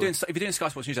think News, that if you're doing Sky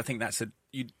Sports News, I think that's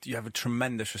you have a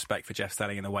tremendous respect for Jeff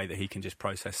Stelling in the way that he can just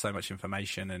process so much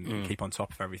information and keep on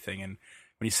top of everything. And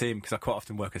when you see him, because I quite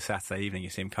often work a Saturday evening,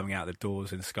 you see him coming out the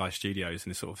doors in the Sky Studios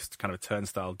and it's sort of kind of a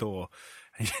turnstile door,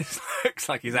 and he just looks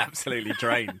like he's absolutely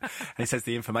drained. And he says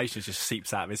the information just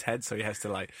seeps out of his head, so he has to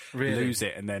like lose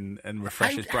it and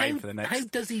refresh his brain for the next. How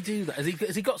does he do that?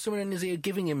 Has he got someone in his ear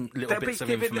giving him little They'll bits be of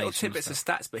giving information? little tidbits and of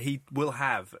stuff? stats, but he will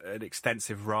have an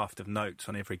extensive raft of notes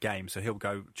on every game. So he'll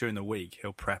go during the week.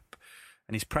 He'll prep,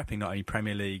 and he's prepping not only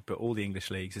Premier League but all the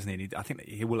English leagues, isn't he? I think that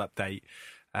he will update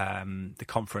the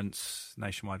Conference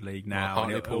Nationwide League now, Well,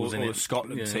 and Hartlepool's in all it. the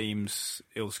Scotland Yeah. teams,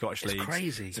 all the Scottish It's leagues.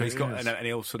 crazy. So he's It got, is. and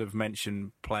he'll sort of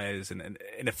mention players and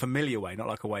in a familiar way, not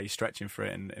like a way he's stretching for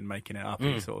it and making it up.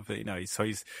 He's sort of,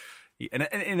 and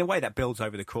in a way that builds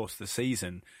over the course of the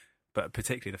season. But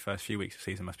particularly the first few weeks of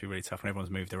the season must be really tough when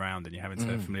everyone's moved around and you're having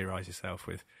to familiarise yourself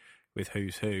with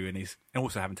who's who, and he's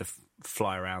also having to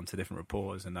fly around to different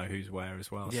reporters and know who's where as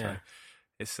well. Yeah.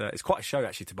 So it's quite a show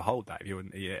actually to behold that if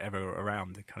you're ever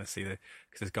around to kind of see because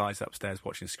there's guys upstairs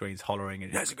watching screens hollering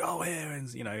and there's a goal here, and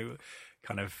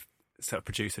kind of sort of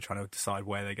producer trying to decide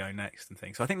where they go next and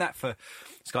things. So I think that for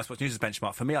Sky Sports News is a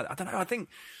benchmark for me. I don't know. I think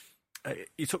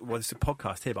you talk this is a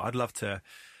podcast here, but I'd love to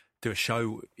do a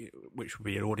show which would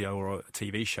be an audio or a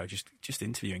TV show, just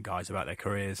interviewing guys about their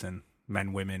careers and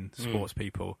men, women, sports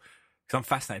people. Because I'm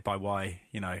fascinated by why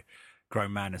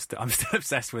grown man I'm still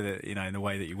obsessed with it. In the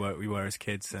way that we were as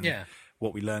kids, and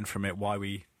what we learned from it, why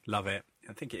we love it.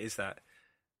 I think it is that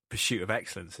pursuit of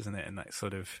excellence, isn't it? And that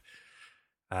sort of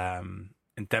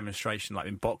and demonstration, like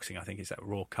in boxing, I think it's that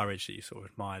raw courage that you sort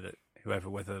of admire. That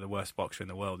whether the worst boxer in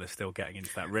the world, they're still getting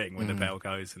into that ring when the bell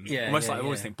goes. And I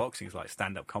always think boxing is like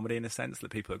stand-up comedy in a sense,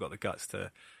 that people have got the guts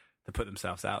to put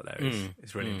themselves out there.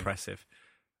 It's really impressive.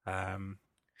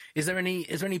 Is there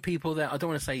any people there? I don't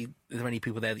want to say is there any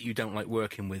people there that you don't like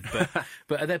working with,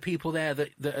 but are there people there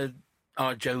that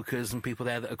are jokers and people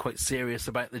there that are quite serious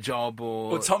about the job?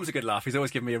 Or Well, Tom's a good laugh. He's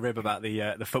always giving me a rib about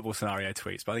the football scenario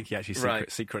tweets, but I think he actually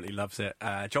secretly loves it.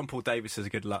 John Paul Davis is a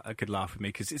good laugh with me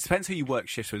because it depends who you work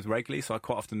shifts with regularly. So I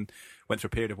quite often went through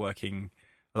a period of working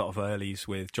a lot of earlies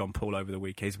with John Paul over the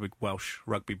week. He's a big Welsh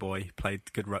rugby boy,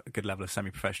 played good level of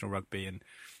semi-professional rugby,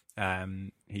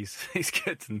 and he's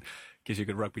good and gives you a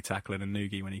good rugby tackle and a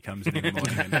noogie when he comes in the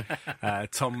morning.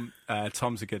 And,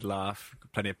 Tom's a good laugh,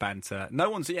 plenty of banter. No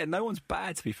one's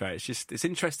bad, to be fair. It's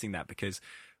interesting that because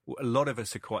a lot of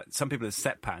us are some people are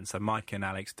set patterns. So Mike and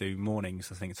Alex do mornings.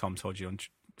 I think Tom told you on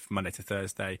Monday to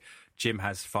Thursday. Jim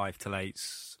has 5 till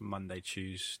 8s, Monday,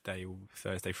 Tuesday,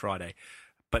 Thursday, Friday.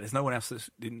 But there's no one else that's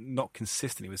not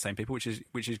consistently with the same people, which is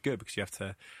good because you have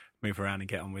to move around and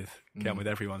get on with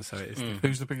everyone. So it is.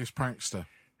 Who's the biggest prankster?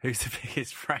 who's the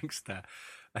biggest prankster?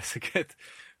 That's a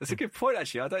good point,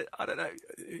 actually. I don't know.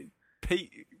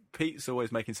 Pete's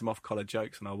always making some off-collar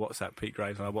jokes on our WhatsApp. Pete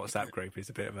Graves on our WhatsApp group. He's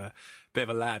a bit of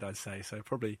a lad, I'd say. So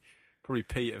probably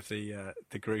Pete of the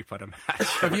group, I'd imagine.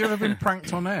 Have you ever been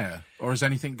pranked on air, or has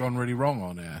anything gone really wrong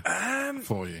on air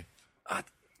for you?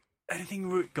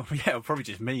 Probably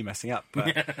just me messing up.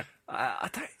 But I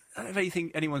don't know if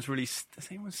anyone's really. Has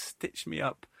anyone stitched me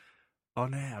up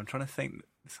on air? I'm trying to think.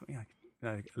 There's something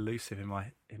like elusive in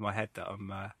my head that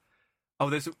I'm.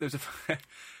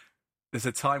 There's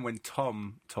a time when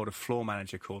Tom told a floor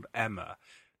manager called Emma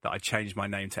that I changed my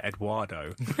name to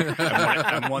Eduardo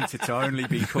and wanted to only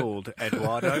be called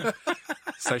Eduardo.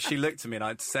 So she looked at me and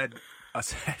I said,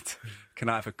 "Can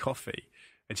I have a coffee?"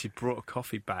 And she brought a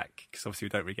coffee back because obviously we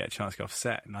don't really get a chance to get off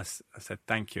set. And I said,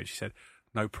 "Thank you." And she said,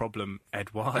 "No problem,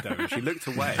 Eduardo." And she looked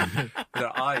away with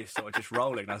her eyes sort of just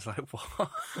rolling. And I was like, what?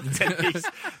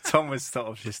 Tom was sort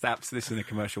of just this is in a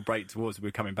commercial break towards we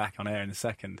were coming back on air in a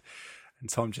second. And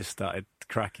Tom just started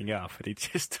cracking up, and he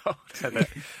just told her that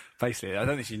basically, I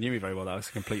don't think she knew me very well. That I was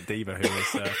a complete diva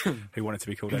who wanted to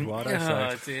be called Eduardo.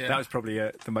 Oh, so dear. that was probably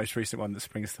the most recent one that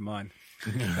springs to mind.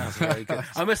 That's very good.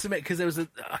 I must admit, because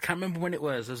I can't remember when it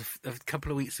was. There was a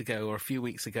couple of weeks ago or a few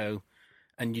weeks ago,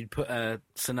 and you'd put a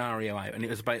scenario out, and it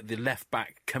was about the left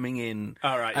back coming in.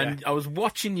 Oh, right, and yeah. I was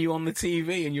watching you on the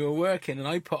TV, and you were working, and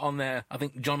I put on there, I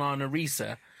think, John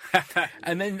Arnorisa,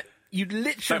 and then you'd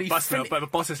literally... But the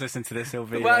boss has listened to this, he'll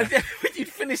be... Well, you'd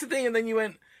finish the thing, and then you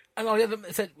went... And I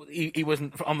said he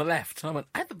wasn't on the left. And I went,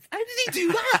 how did he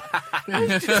do that? How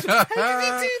did he do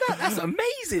that? That's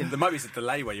amazing. There might be a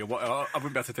delay where I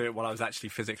wouldn't be able to do it while I was actually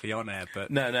physically on air. But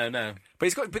No.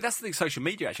 But that's the thing, social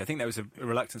media, actually. I think there was a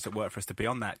reluctance at work for us to be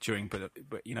on that during... But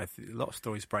you know, a lot of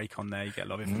stories break on there. You get a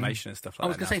lot of information and stuff like that. I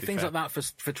was going to say, things like that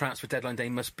for Transfer Deadline Day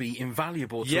must be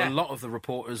invaluable to a lot of the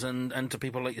reporters and to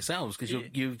people like yourselves, because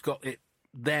you've got it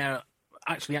there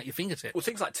actually at your fingertips. Well,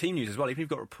 things like team news as well. Even if you've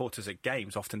got reporters at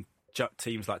games, often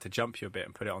teams like to jump you a bit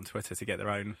and put it on Twitter to get their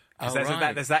own.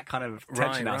 There's that kind of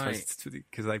tension now,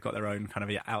 because they've got their own kind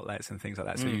of outlets and things like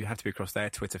that. So you have to be across their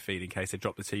Twitter feed in case they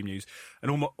drop the team news.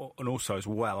 And also as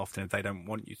well, often if they don't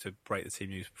want you to break the team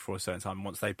news before a certain time,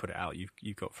 once they put it out,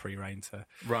 you've got free reign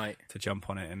to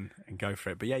jump on it and go for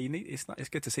it. But yeah, it's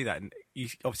good to see that, and you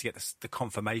obviously get the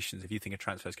confirmations. If you think a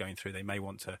transfer is going through, they may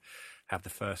want to have the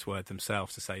first word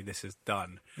themselves to say this is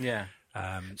done. Yeah.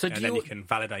 So then you can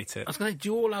validate it. I was going to say, do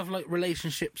you all have like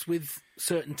relationships with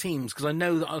certain teams? Because I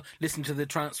know that I listen to the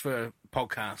Transfer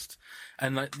podcast,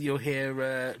 and like you'll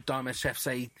hear Diamond Chef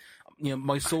say,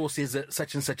 my source is at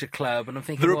such and such a club, and I'm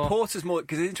thinking the reporters more,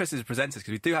 because it's interesting as presenters,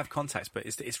 because we do have contacts, but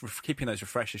it's keeping those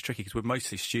refreshed is tricky because we're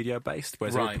mostly studio based,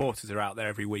 whereas the reporters are out there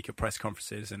every week at press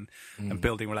conferences and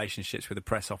building relationships with the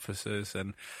press officers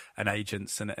and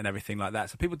agents and everything like that.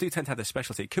 So people do tend to have their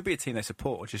specialty. It could be a team they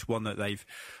support, or just one that they've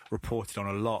reported on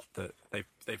a lot, that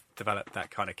they've developed that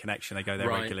kind of connection. They go there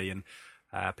regularly, and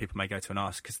people may go to and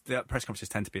ask, because the press conferences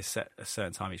tend to be a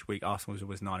certain time each week. Arsenal was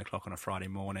always 9 o'clock on a Friday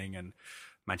morning, and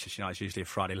Manchester United's usually a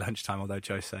Friday lunchtime, although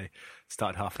Jose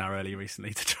started half an hour early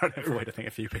recently to try to avoid, I think,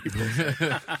 a few people,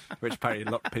 which apparently a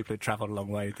lot of people who travelled a long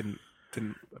way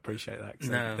didn't appreciate that,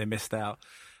 because they missed out.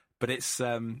 But it's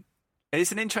an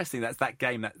interesting, that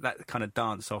game, that kind of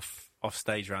dance off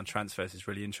stage around transfers is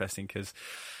really interesting, because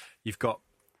you've got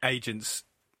agents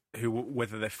who,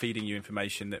 whether they're feeding you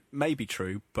information that may be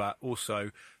true, but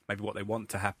also maybe what they want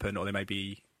to happen, or they may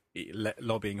be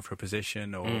lobbying for a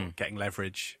position or getting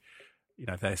leverage.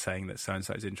 If they're saying that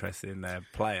so-and-so is interested in their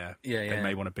player, they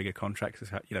may want a bigger contract. We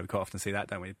quite often see that,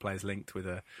 don't we? Players linked with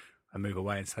a move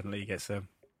away, and suddenly he gets a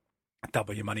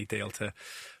double your money deal to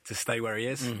stay where he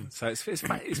is. So it's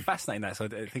fascinating that. So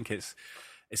I think it's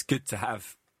good to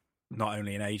have not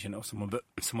only an agent or someone, but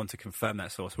someone to confirm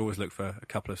that source. We always look for a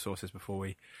couple of sources before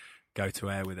we go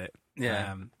to air with it.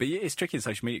 Yeah. But it's tricky in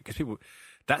social media, because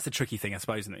that's the tricky thing, I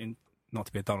suppose, not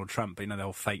to be a Donald Trump, but the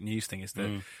whole fake news thing is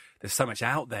that there's so much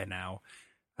out there now.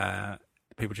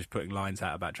 People just putting lines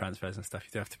out about transfers and stuff.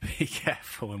 You do have to be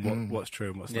careful and what's true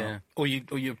and what's not. Or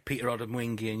you're Peter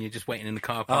Odemwingie and you're just waiting in the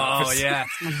car park. Oh yeah,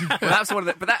 well, that's one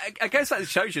of the. But I guess that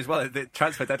shows you as well. The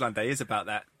Transfer Deadline Day is about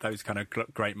those kind of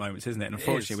great moments, isn't it? And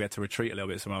unfortunately, we had to retreat a little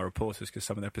bit from our reporters because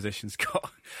some of their positions got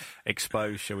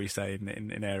exposed, shall we say,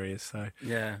 in areas. So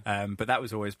but that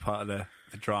was always part of the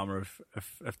drama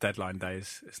of Deadline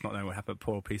Days. It's not knowing what happened at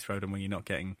Paul Peace Road and when you're not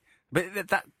getting. But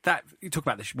that you talk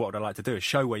about what I'd like to do, a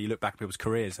show where you look back at people's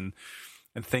careers and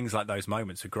things like those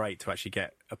moments are great to actually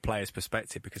get a player's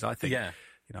perspective, because I think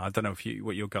I don't know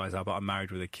what your guys are, but I'm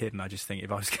married with a kid, and I just think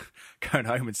if I was going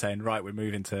home and saying, right, we're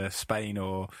moving to Spain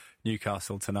or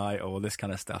Newcastle tonight or this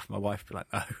kind of stuff, my wife would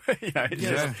be like, no. It's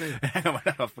just, when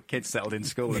I have kids settled in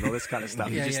school and all this kind of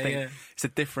stuff. You just think it's a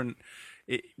different...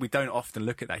 we don't often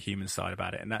look at that human side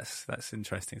about it, and that's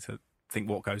interesting to think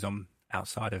what goes on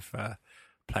outside of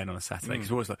playing on a Saturday.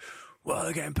 Because we're always like, well,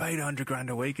 they're getting paid $100,000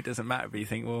 a week, it doesn't matter. But you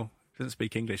think, well, he doesn't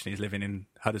speak English and he's living in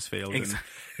Huddersfield and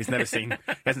he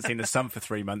hasn't seen the sun for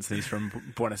 3 months and he's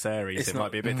from Buenos Aires. It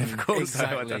might be a bit difficult.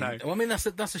 Exactly. So I don't know. Well, I mean, that's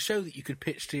a show that you could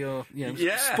pitch to your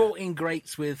sporting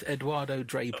greats with Eduardo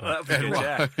Draper. Well,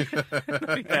 that'd be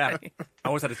good, yeah. I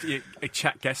always had a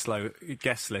chat guest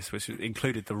list which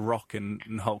included The Rock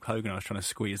and Hulk Hogan. I was trying to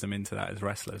squeeze them into that as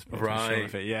wrestlers. But right.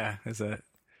 Sure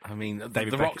I mean,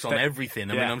 The Rock's on everything.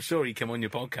 I mean, I'm sure he'd come on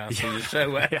your podcast and your show.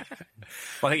 Well,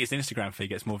 I think his Instagram feed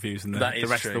gets more views than the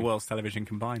rest of the world's television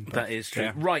combined. But, that is true.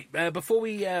 Yeah. Right, before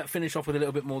we finish off with a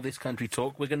little bit more This Country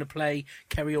talk, we're going to play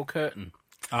Kerry or Curtain.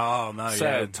 Oh, no,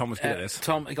 so, Tom was good at this.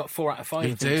 Tom, he got 4 out of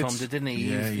 5. Tom didn't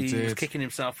he? Yeah, he was kicking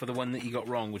himself for the one that he got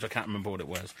wrong, which I can't remember what it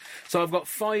was. So I've got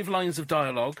 5 lines of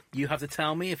dialogue. You have to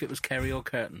tell me if it was Kerry or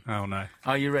Curtain. Oh, no.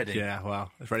 Are you ready? Yeah,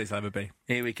 well, as ready as I'll ever be.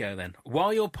 Here we go, then.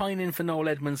 While you're pining for Noel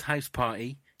Edmonds' house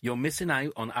party, you're missing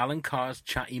out on Alan Carr's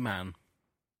Chatty Man.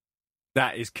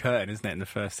 That is Curtain, isn't it, in the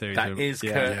first series? That is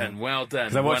Curtain. Yeah. Well done.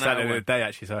 Because I watched that the other day,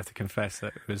 actually, so I have to confess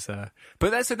that it was...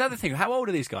 But that's another thing. How old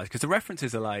are these guys? Because the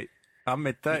references are like... I'm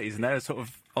mid-30s, and they're sort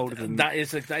of older than... That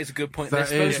is a good point. They're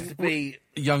supposed to be...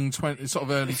 Young 20, sort of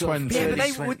early 20s.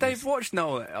 Yeah, but would they have watched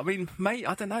Noel? I mean, mate,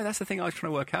 I don't know. That's the thing I was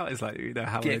trying to work out, is like,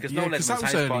 how... Yeah, because Noel Edmonds' that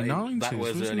was early 90s, That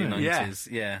was early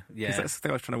 90s, yeah. Because that's the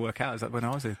thing I was trying to work out, is like when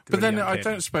I was a But then I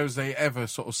don't suppose they ever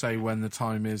sort of say when the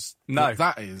time is... No.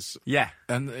 That is. Yeah.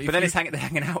 But then they're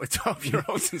hanging out with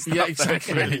 12-year-olds and stuff. Yeah,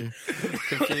 exactly.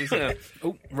 Confusing.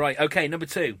 Oh, right. Okay, number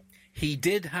 2. He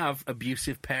did have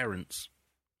abusive parents.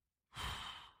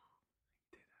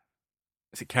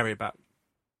 Is it Kerry about...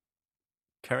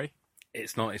 Kerry?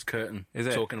 It's not, it's Curtain. Is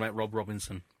it? Talking about Rob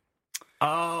Robinson.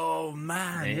 Oh,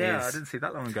 man. I didn't see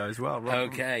that long ago as well.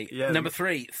 Okay. Yeah. Number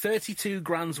 3. 32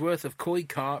 grand's worth of koi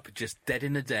carp just dead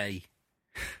in a day.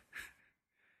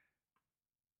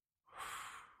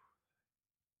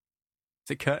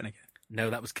 Is it Curtain again? No,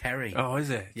 that was Kerry. Oh, is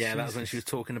it? Yeah, Jesus. That was when she was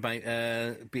talking about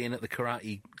being at the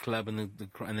karate club and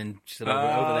then she said,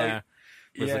 over there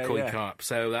was the koi carp.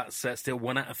 So that's still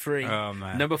 1 out of 3. Oh,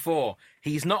 man. Number 4.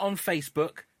 He's not on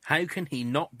Facebook. How can he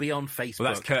not be on Facebook?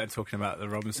 Well, that's Curtin talking about the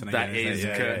Robinson again. That is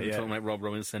Curtin talking about Rob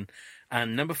Robinson.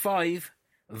 And number 5.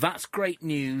 That's great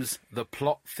news. The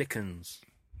plot thickens.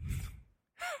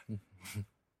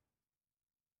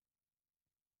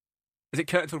 Is it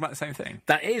Curtin talking about the same thing?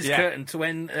 That is Curtin, to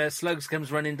when Slugs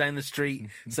comes running down the street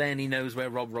saying he knows where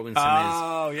Rob Robinson is.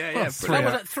 Oh, yeah. That was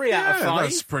 3 out of 5.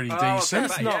 That's pretty decent.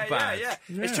 That's not bad. Yeah.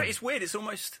 It's weird. It's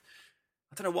almost...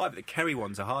 I don't know why, but the Kerry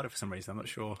ones are harder for some reason. I'm not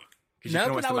sure. Because you can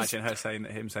almost imagine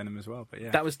him saying them as well. But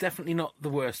yeah, that was definitely not the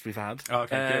worst we've had. Oh,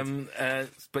 okay, good.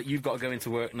 But you've got to go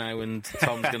into work now, and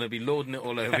Tom's going to be lording it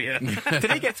all over you.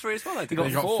 Did he get 3 as well? He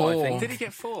got 4. I think. Did he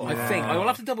get 4? I think. I will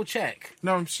have to double check.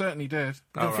 No, I certainly did.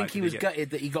 I think he was gutted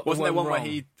that he got. Wasn't the there one wrong.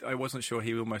 where I wasn't sure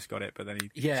he almost got it, but then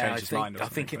he changed his mind. I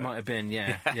think it might have been.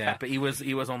 Yeah. But he was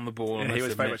on the ball. Yeah, he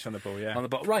was very much on the ball. Yeah, on the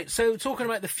ball. Right. So talking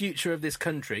about the future of this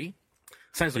country.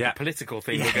 Sounds like a political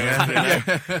thing we're going through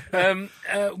now.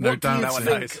 No doubt. No one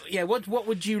knows. Yeah, what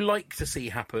would you like to see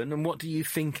happen, and what do you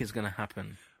think is going to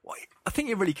happen? Well, I think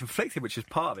you're really conflicted, which is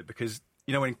part of it, because,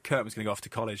 you know, when Kurt was going to go off to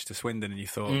college to Swindon, and you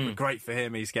thought, great for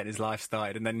him, he's getting his life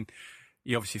started, and then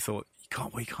you obviously thought,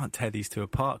 you can't tear these two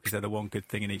apart because they're the one good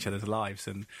thing in each other's lives.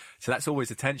 And so that's always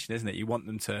the tension, isn't it? You want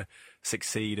them to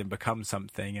succeed and become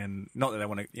something, and not that they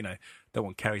want to, don't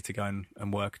want Kerry to go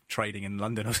and work trading in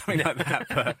London or something like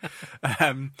that,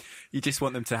 but you just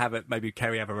want them to have maybe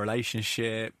Kerry have a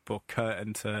relationship, or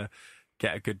Curtin to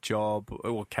get a good job,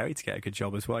 or Kerry to get a good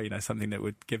job as well, something that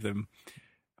would give them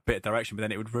a bit of direction, but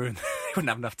then it would ruin, they wouldn't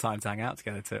have enough time to hang out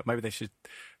together. Maybe they should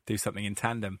do something in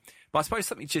tandem. But I suppose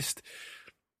something just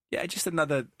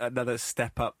another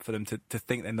step up for them to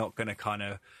think they're not going to kind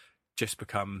of just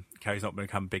become, Kerry's not going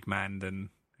to become Big Man, and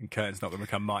Curtin's not going to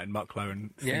become Martin Mucklow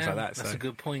and things like that. That's a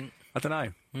good point. I don't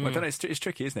know. I don't know. It's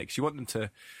tricky, isn't it? Because you want them to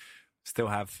still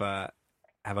have a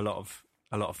lot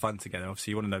of fun together.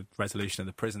 Obviously, you want to know resolution of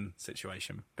the prison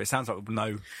situation, but it sounds like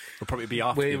we'll probably be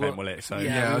after the event, will it? So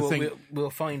I think we'll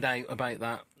find out about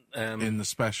that in the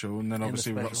special, and then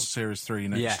obviously we've got Series 3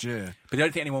 next year. But I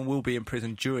don't think anyone will be in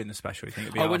prison during the special. You think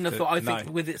it'll be I wouldn't have thought. I No.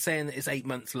 think with it saying that it's 8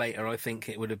 months later, I think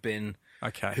it would have been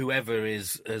Okay. whoever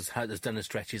has done the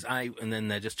stretches out, and then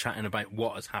they're just chatting about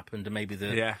what has happened and maybe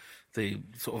the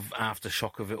sort of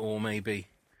aftershock of it all, maybe.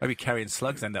 Maybe Kerry and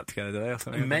Slugs end up together today or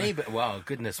something. Maybe. Wow,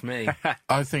 goodness me.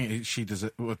 I think she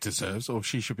deserves, or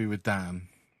she should be with Dan.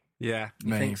 Yeah.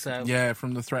 You think so? Yeah,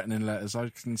 from the threatening letters, I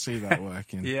can see that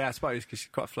working. Yeah, I suppose, because she's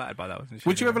quite flattered by that, wasn't she?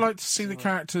 Would you ever like to see the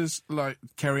characters like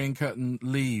Kerry and Curtin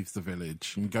leave the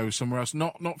village and go somewhere else?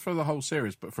 Not for the whole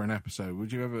series, but for an episode.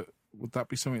 Would that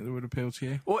be something that would appeal to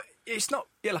you? Well, it's not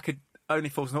like a Only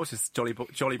Fools and Horses Jolly Boys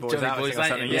Jolly Out Boys or Out,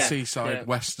 something. yeah. Seaside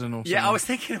Western or something. Yeah, I was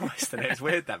thinking of Western. It was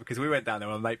weird that because we went down there.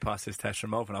 My mate passed his test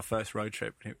from Malvern, our first road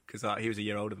trip, because he was a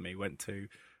year older than me. Went to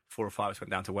 4 or 5 of us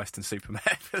went down to Western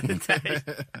Supermare for the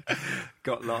day.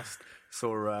 Got lost.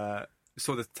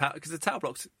 Saw the tower, because the tower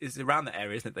blocks is around that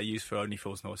area, isn't it? They use for Only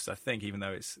Fools and Horses, I think, even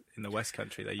though it's in the West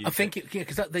Country. They use. I think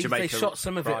because they shot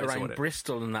some of it around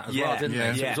Bristol and that as well, didn't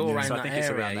they? So it was all around so that I think area. it's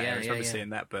around that area. I Yeah, remember seeing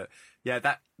that, but yeah,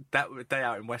 that day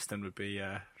out in Western would be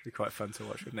quite fun to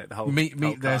watch, wouldn't it? The whole meet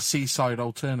whole their cast. seaside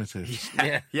alternatives.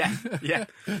 Yeah.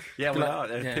 Well,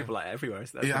 there's people like everywhere.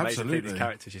 That's the amazing absolutely. thing, these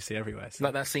characters you see everywhere. So.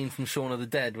 Like that scene from Shaun of the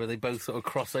Dead where they both sort of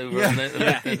cross over. And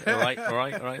all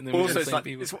right. And then Also, it's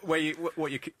it's where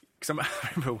you. Cause I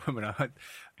remember a woman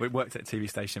we worked at a TV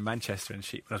station in Manchester, and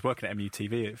I was working at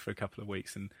MUTV for a couple of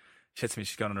weeks, and she said to me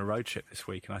she's gone on a road trip this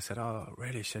week, and I said, "Oh,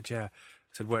 really?" She said, "Yeah."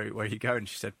 I said, where are you going?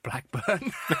 She said,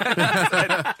 Blackburn. I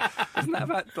said, isn't that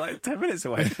about like 10 minutes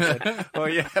away? She said, oh,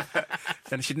 yeah.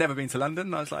 And she'd never been to London.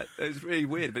 And I was like, it was really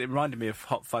weird, but it reminded me of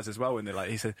Hot Fuzz as well. When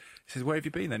he says, where have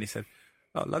you been then? He said,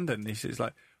 oh, London. And she's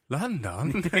like,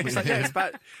 London? It's like, it's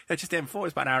about, just the M4,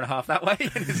 it's about an hour and a half that way.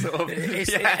 And it's sort of,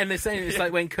 and they're saying it's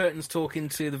like when Curtin's talking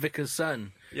to the vicar's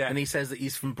son, and he says that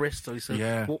he's from Bristol. He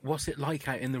says, what's it like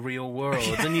out in the real world?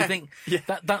 And you think,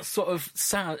 that's sort of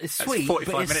sad. It's sweet, but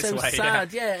it's so away,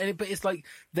 sad. But it's like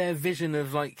their vision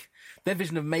of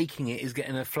making it is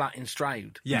getting a flat in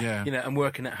Stroud. And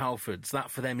working at Halfords. That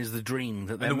for them is the dream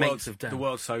that their mates have done. The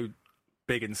world's so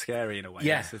big and scary in a way.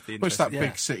 Yeah. It's that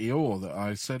big city awe that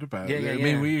I said about. I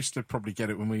mean, we used to probably get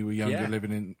it when we were younger,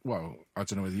 living in. Well, I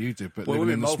don't know whether you did, but living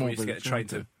in the small village. We used to get a train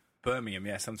to Birmingham.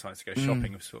 Sometimes to go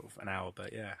shopping of sort of an hour,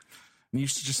 but yeah. And you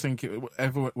used to just think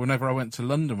whenever I went to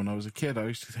London when I was a kid, I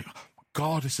used to think, oh my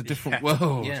God, it's a different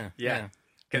world. Yeah.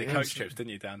 Get the coach trips,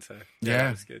 didn't you, down to? Yeah,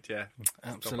 that was good. Yeah,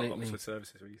 absolutely. Oxford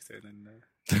services we used to, and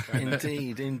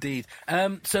Indeed.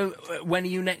 So, when are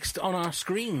you next on our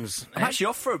screens? I'm actually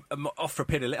off for a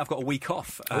period. I've got a week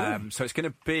off, so it's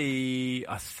going to be,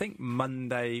 I think,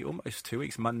 Monday, almost 2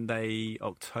 weeks. Monday,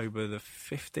 October the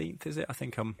 15th, is it? I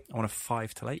think I'm on a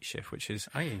 5 till 8 shift, which is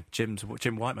Jim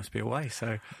White must be away,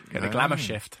 so get the glamour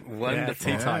shift.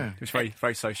 Wonderful. Tea time. It was very,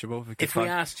 very sociable. If we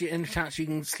asked you, any chance you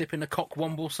can slip in a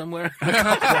cockwomble somewhere?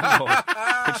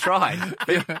 Could try.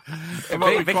 Vicky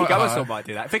Gowersall might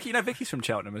do that. Vicky's from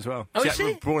Cheltenham as well. Oh, is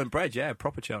she? Born and bred,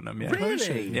 proper Cheltenham. Yeah.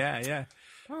 Really? Yeah.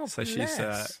 Oh, so she's.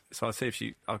 So I'll see if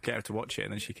I'll get her to watch it,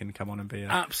 and then she can come on and be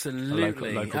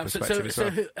absolutely. a local perspective as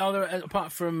well. So, are there,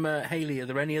 apart from Hayley, are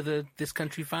there any other This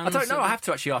Country fans? I don't know. I have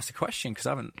to actually ask the question because I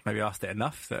haven't maybe asked it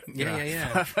enough.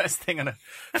 That first thing at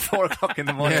 4 o'clock in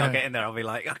the morning, I'll get in there. I'll be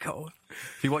like,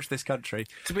 if you watch This Country.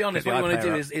 To be honest, what you want to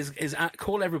do is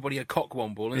call everybody a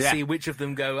cockwomble and see which of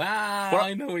them go.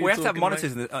 I know. What we have to have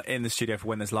monitors in the studio for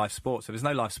when there's live sport. So if there's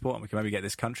no live sport, and we can maybe get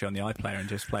This Country on the iPlayer and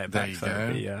just play it back.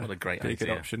 There you go. What a great idea. Good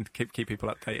option. Keep people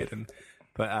updated.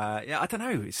 But I don't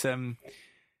know. It's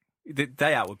the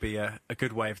day out would be a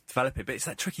good way of developing. But it's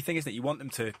that tricky thing, isn't it? You want them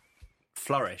to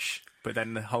flourish, but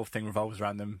then the whole thing revolves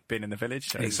around them being in the village.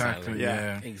 So exactly.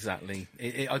 Exactly.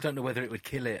 I don't know whether it would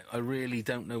kill it. I really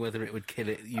don't know whether it would kill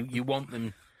it. You want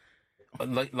them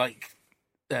like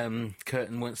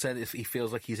Curtin once said, if he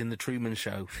feels like he's in the Truman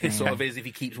Show. It sort of is. If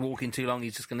he keeps walking too long,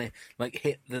 he's just going to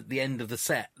hit the end of the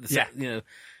set.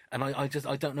 And I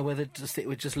don't know whether it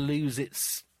would just lose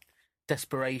its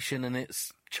desperation and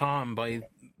its charm by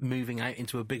moving out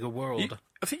into a bigger world.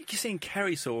 I think you're seeing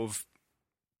Kerry sort of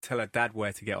tell her dad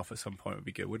where to get off at some point would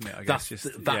be good, wouldn't it? I guess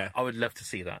I would love to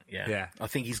see that. Yeah. I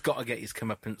think he's got to get his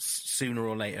comeuppance sooner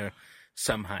or later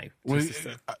somehow. Well,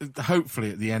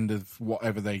 hopefully at the end of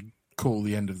whatever they call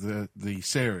the end of the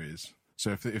series.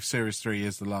 So if Series 3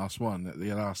 is the last one, at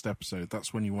the last episode,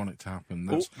 that's when you want it to happen.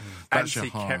 That's your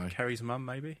high. Kerry's mum,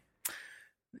 maybe?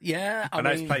 Yeah, I know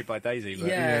it's played by Daisy. But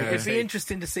it'd be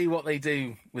interesting to see what they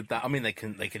do with that. I mean, they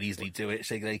could easily do it.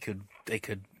 So they could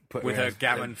put with her her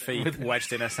gammon feet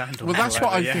wedged in her sandals. Well, that's or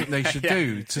what I whatever, think they should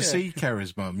do. To see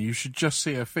Kerry's mum, you should just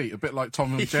see her feet, a bit like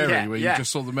Tom and Jerry, where you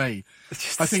just saw the maid.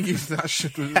 I think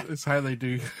that's how they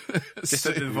do. Just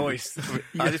the voice.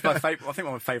 I think one of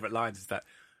my favourite lines is that,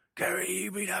 Kerry,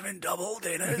 you've been having double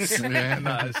dinners.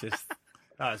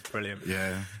 That's brilliant.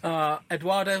 Yeah.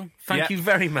 Eduardo, thank you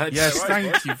very much. Yes,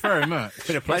 thank you very much. It's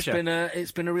been a pleasure.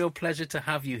 It's been a real pleasure to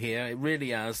have you here. It really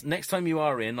has. Next time you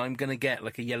are in, I'm going to get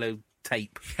like a yellow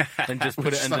tape and just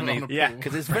put it underneath. Yeah,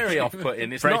 because it's very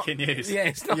off-putting. It's breaking news. Yeah,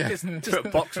 it's not. Yeah. It's just Put a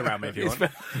box around me if you want.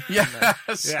 Yeah.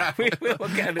 we'll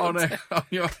get it on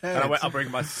your head. And I'll bring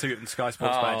my suit and Sky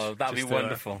Sports badge. Oh, that'd be Just,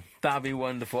 wonderful. That'd be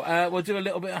wonderful. We'll do a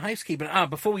little bit of housekeeping.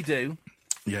 Before we do,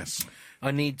 Yes. I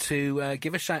need to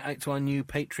give a shout out to our new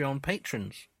Patreon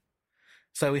patrons.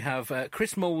 So we have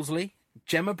Chris Molesley,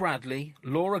 Gemma Bradley,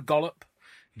 Laura Gollop,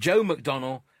 Joe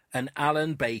McDonnell, and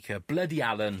Alan Baker. Bloody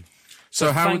Alan.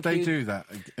 So how would thank they you. do that?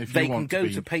 If They you can want go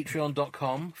to to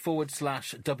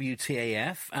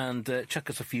patreon.com/WTAF and chuck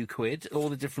us a few quid. All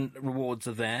the different rewards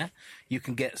are there. You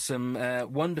can get some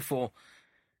wonderful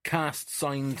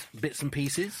cast-signed bits and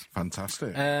pieces.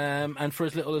 Fantastic. And for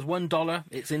as little as $1,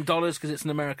 it's in dollars because it's an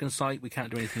American site. We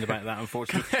can't do anything about that,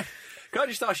 unfortunately. Can I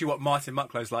just ask you what Martin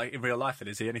Mucklow's like in real life? Then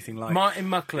is he anything like Martin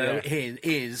Mucklow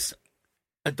is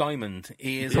a diamond.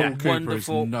 He is Paul a Cooper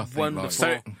wonderful, is nothing wonderful.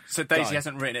 like So Daisy guy.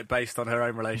 hasn't written it based on her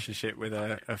own relationship with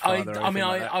her father. I mean,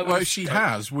 I well, was, she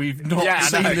has. We've not Yeah, I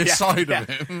seen know, this yeah, side yeah. of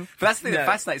him. But that's the thing that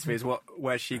No. fascinates me is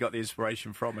where she got the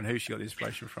inspiration from and who she got the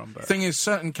inspiration from. But Thing is,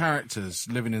 certain characters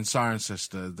living in Siren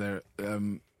Sister, they're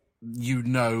you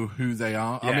know who they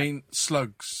are. I Yeah. mean,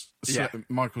 Slugs. Yeah.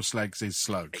 Michael Sleggs is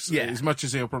Slugs. Yeah. As much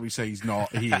as he'll probably say he's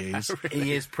not, he is.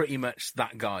 he is pretty much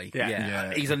that guy. Yeah.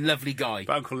 Yeah. He's a lovely guy.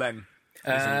 But Uncle Len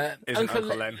isn't Uncle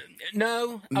Len.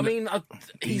 No, I mean,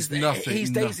 he's nothing,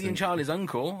 he's Daisy nothing. and Charlie's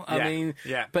uncle. I Yeah, mean,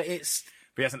 yeah. but it's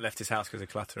But he hasn't left his house because of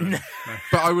clutter. No.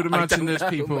 But I would imagine don't there's know,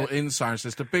 people but- in Siren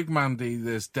Sister. Big Mandy,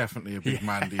 there's definitely a Big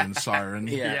Mandy in Siren.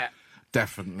 Yeah.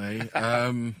 Definitely.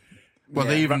 Well,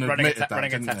 Yeah. they even running admitted that, a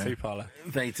didn't tattoo they? parlour.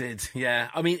 They did, yeah.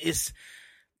 I mean, it's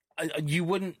you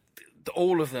wouldn't.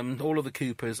 All of them, all of the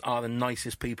Coopers are the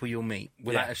nicest people you'll meet,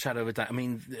 without Yeah. a shadow of a doubt. I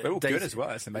mean, They're all good as well.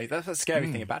 That's amazing. That's the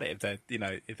scary thing about it.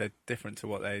 If they're different to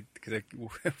what because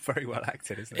they're very well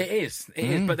acted, isn't it? It is,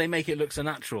 but they make it look so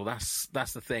natural. That's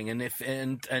the thing. And if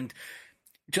and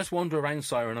just wander around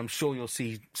Siren, I'm sure you'll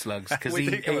see Slugs because We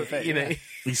do come a bit, you know, yeah.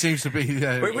 He seems to be.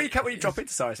 When you drop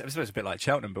into Cyrus, I suppose it's a bit like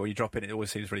Cheltenham, but when you drop in, it always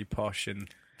seems really posh and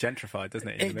gentrified, doesn't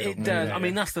it? In the it middle? does. Yeah, I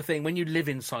mean, yeah. that's the thing. When you live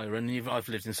in Siren, I've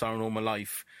lived in Siren all my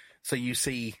life, so you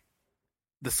see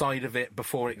the side of it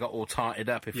before it got all tarted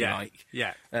up, if you like.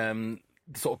 Yeah. The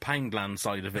sort of Poundland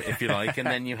side of it, if you like, and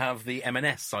then you have the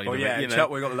M&S side of it. You know?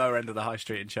 We've got the lower end of the high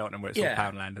street in Cheltenham where it's all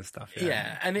Poundland and stuff.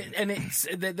 Yeah, and it's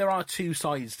there are two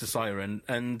sides to Siren,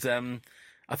 and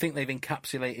I think they've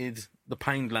encapsulated the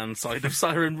Poundland side of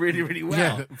Siren really, really well.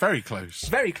 Yeah, very close.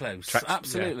 Very close,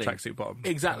 absolutely. Tracksuit bottom.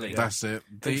 Exactly. That's it.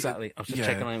 Exactly. I was just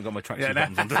checking I haven't got my tracksuit Yeah,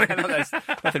 bottoms on. no, there's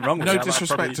nothing wrong with No that.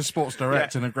 disrespect Probably- to Sports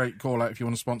Direct and a great call out if you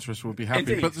want to sponsor us, we'll be happy.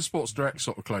 Indeed. But the Sports Direct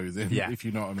sort of clothing, if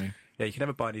you know what I mean. Yeah, you can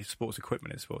never buy any sports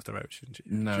equipment in Sports Direct, shouldn't you?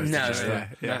 No, No,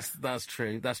 just, that's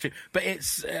true. That's true. But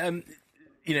it's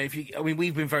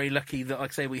we've been very lucky that,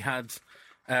 like I say, we had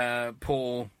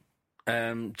Paul,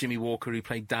 Jimmy Walker, who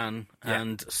played Dan,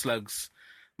 and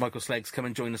Michael Sleggs, come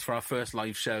and join us for our first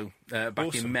live show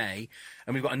back in May,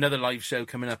 and we've got another live show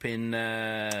coming up in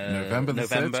November the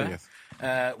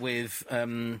 30th. with.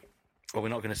 Well, we're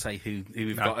not going to say who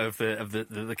we've got of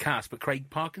the cast, but Craig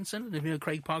Parkinson. If you know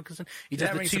Craig Parkinson, he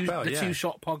does rings a bell, the Two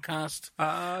Shot podcast,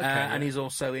 and he's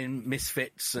also in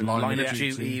Misfits and Line Line of of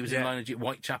Duty. Duty. He was in Yeah. Line of Duty,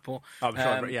 Whitechapel. I'm sure.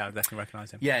 I definitely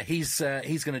recognise him. Yeah, he's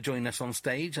going to join us on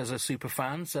stage as a super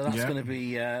fan, so that's going to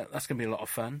be a lot of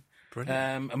fun.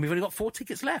 Brilliant. And we've only got 4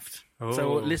 tickets left. Oh.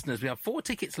 So, listeners, we have 4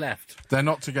 tickets left, They're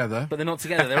not together. but they're not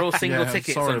together. They're all single Yeah,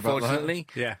 tickets, sorry about that. unfortunately.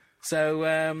 Yeah. So,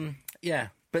 yeah.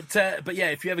 But yeah,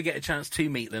 if you ever get a chance to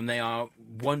meet them, they are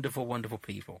wonderful, wonderful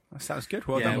people. That sounds good.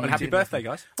 Well Yeah, done. we And happy do. birthday,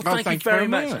 guys. Well, Oh, thank you very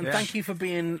much, much. and Yeah. thank you for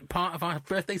being part of our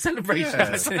birthday celebration.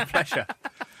 Yeah. It's been a pleasure.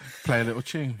 Play a little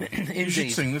tune. You should Indeed.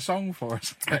 sing the song for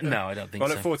us. No, I don't think Well,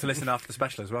 I so. look forward to listening after the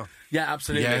special as well. Yeah,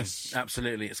 absolutely. Yes.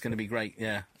 Absolutely. It's going to be great.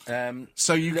 Yeah.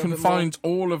 So you Little can bit more. find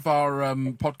all of our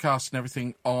podcasts and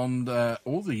everything on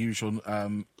all the usual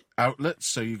outlets.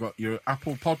 So you've got your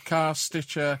Apple Podcast,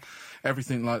 Stitcher,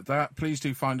 everything like that. Please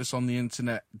do find us on the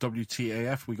internet,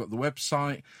 WTAF. We got the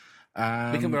website.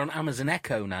 We're on Amazon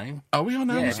Echo now. Are we on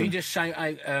Yeah, if Amazon? you just shout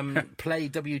out play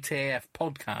WTAF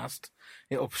podcast,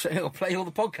 it'll play all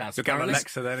the podcasts. You'll go on apparently.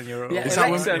 Alexa then and you're Yeah, Is that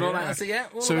Alexa one- and all that. So, yeah,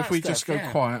 all So of if that we stuff, just go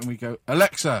yeah. quiet and we go,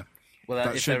 Alexa, Well,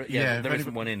 That should- there if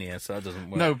isn't one in here, so that doesn't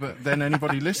work. No, but then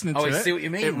anybody listening to I it, see what you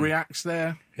mean. it reacts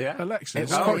their Yeah. Alexa.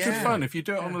 It's Oh, quite good yeah. fun. If you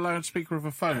do it on the loudspeaker of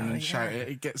a phone and shout it,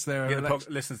 it gets their Get the Alexa.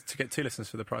 listens to get 2 listens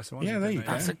for the price of 1. Yeah, there you go.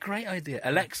 That's a great idea.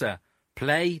 Alexa,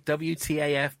 play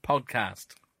WTAF podcast.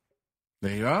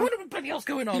 There you are. What bloody else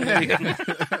going on? There you go.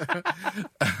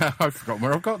 I've forgotten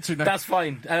where I've got to now. That's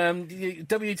fine.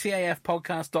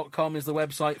 WTAFpodcast.com is the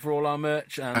website for all our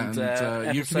merch. And,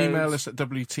 you can email us at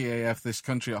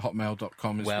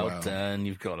WTAFthiscountry@hotmail.com as well. Well done.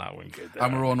 You've got that one good there.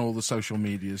 And we're on all the social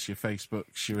medias, your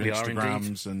Facebooks, your We are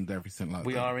Instagrams, and everything like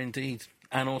We that. are indeed.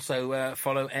 And also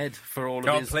follow Ed for all Go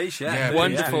of on, his please,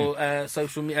 wonderful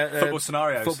social media Football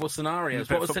scenarios. Football scenarios.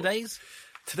 What was today's?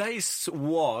 Today's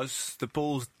was the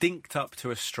ball's dinked up to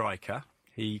a striker.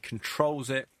 He controls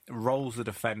it, rolls the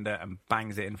defender, and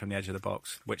bangs it in from the edge of the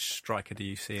box. Which striker do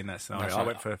you see in that scenario? That's I right.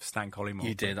 went for Stan Collymore.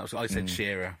 You did. I said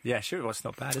Shearer. Yeah, sure. Well, it's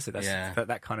not bad, is it? That's, Yeah.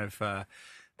 that kind of that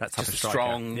type Just of a striker.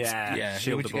 strong. Yeah, Who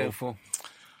shield would the you go ball. for?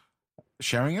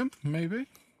 Sheringham, maybe?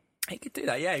 He could do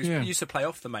that. Yeah, he used to play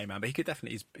off the main man, but he could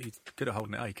definitely. He's good at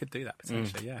holding it. Oh, he could do that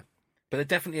potentially. Yeah. But they're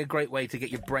definitely a great way to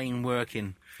get your brain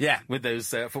working. Yeah. With those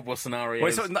football scenarios.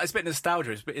 Well, it's a bit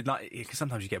nostalgia. It's a bit like, because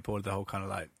sometimes you get bored of the whole kind of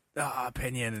like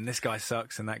opinion, and this guy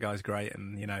sucks, and that guy's great,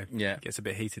 and it gets a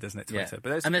bit heated, doesn't it? Twitter,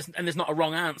 but there's not a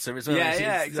wrong answer. It's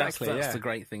exactly. That's the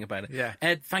great thing about it. Yeah.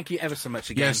 Ed, thank you ever so much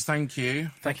again. Yes, thank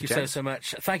you. Thank you James. so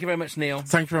much. Thank you very much, Neil.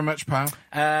 Thank you very much, pal.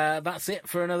 That's it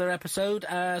for another episode.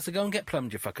 So go and get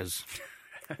plumbed, you fuckers.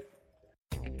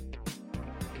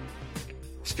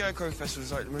 Scarecrow Festival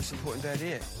is like the most important day of the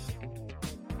year.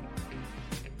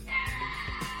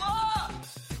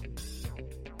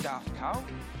 Daft Cow?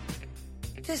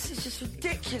 This is just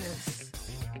ridiculous.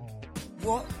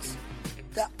 What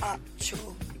the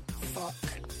actual fuck?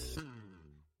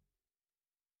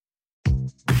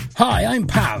 Hi, I'm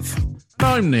Pav.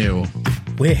 I'm Neil.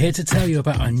 We're here to tell you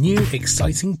about our new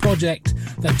exciting project,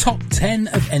 the Top 10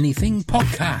 of Anything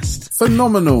podcast.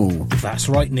 Phenomenal. That's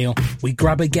right, Neil. We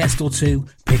grab a guest or two,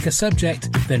 pick a subject,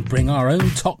 then bring our own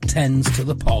top 10s to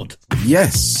the pod.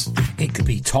 Yes. It could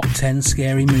be top 10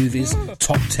 scary movies,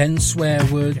 top 10 swear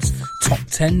words, top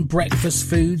 10 breakfast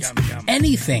foods,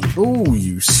 anything. Oh,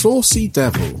 you saucy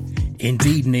devil.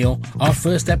 Indeed, Neil. Our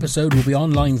first episode will be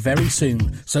online very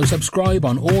soon, so subscribe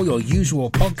on all your usual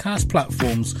podcast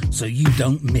platforms so you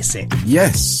don't miss it.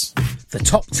 Yes. The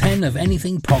Top 10 of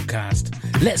Anything podcast.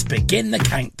 Let's begin the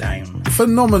countdown.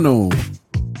 Phenomenal.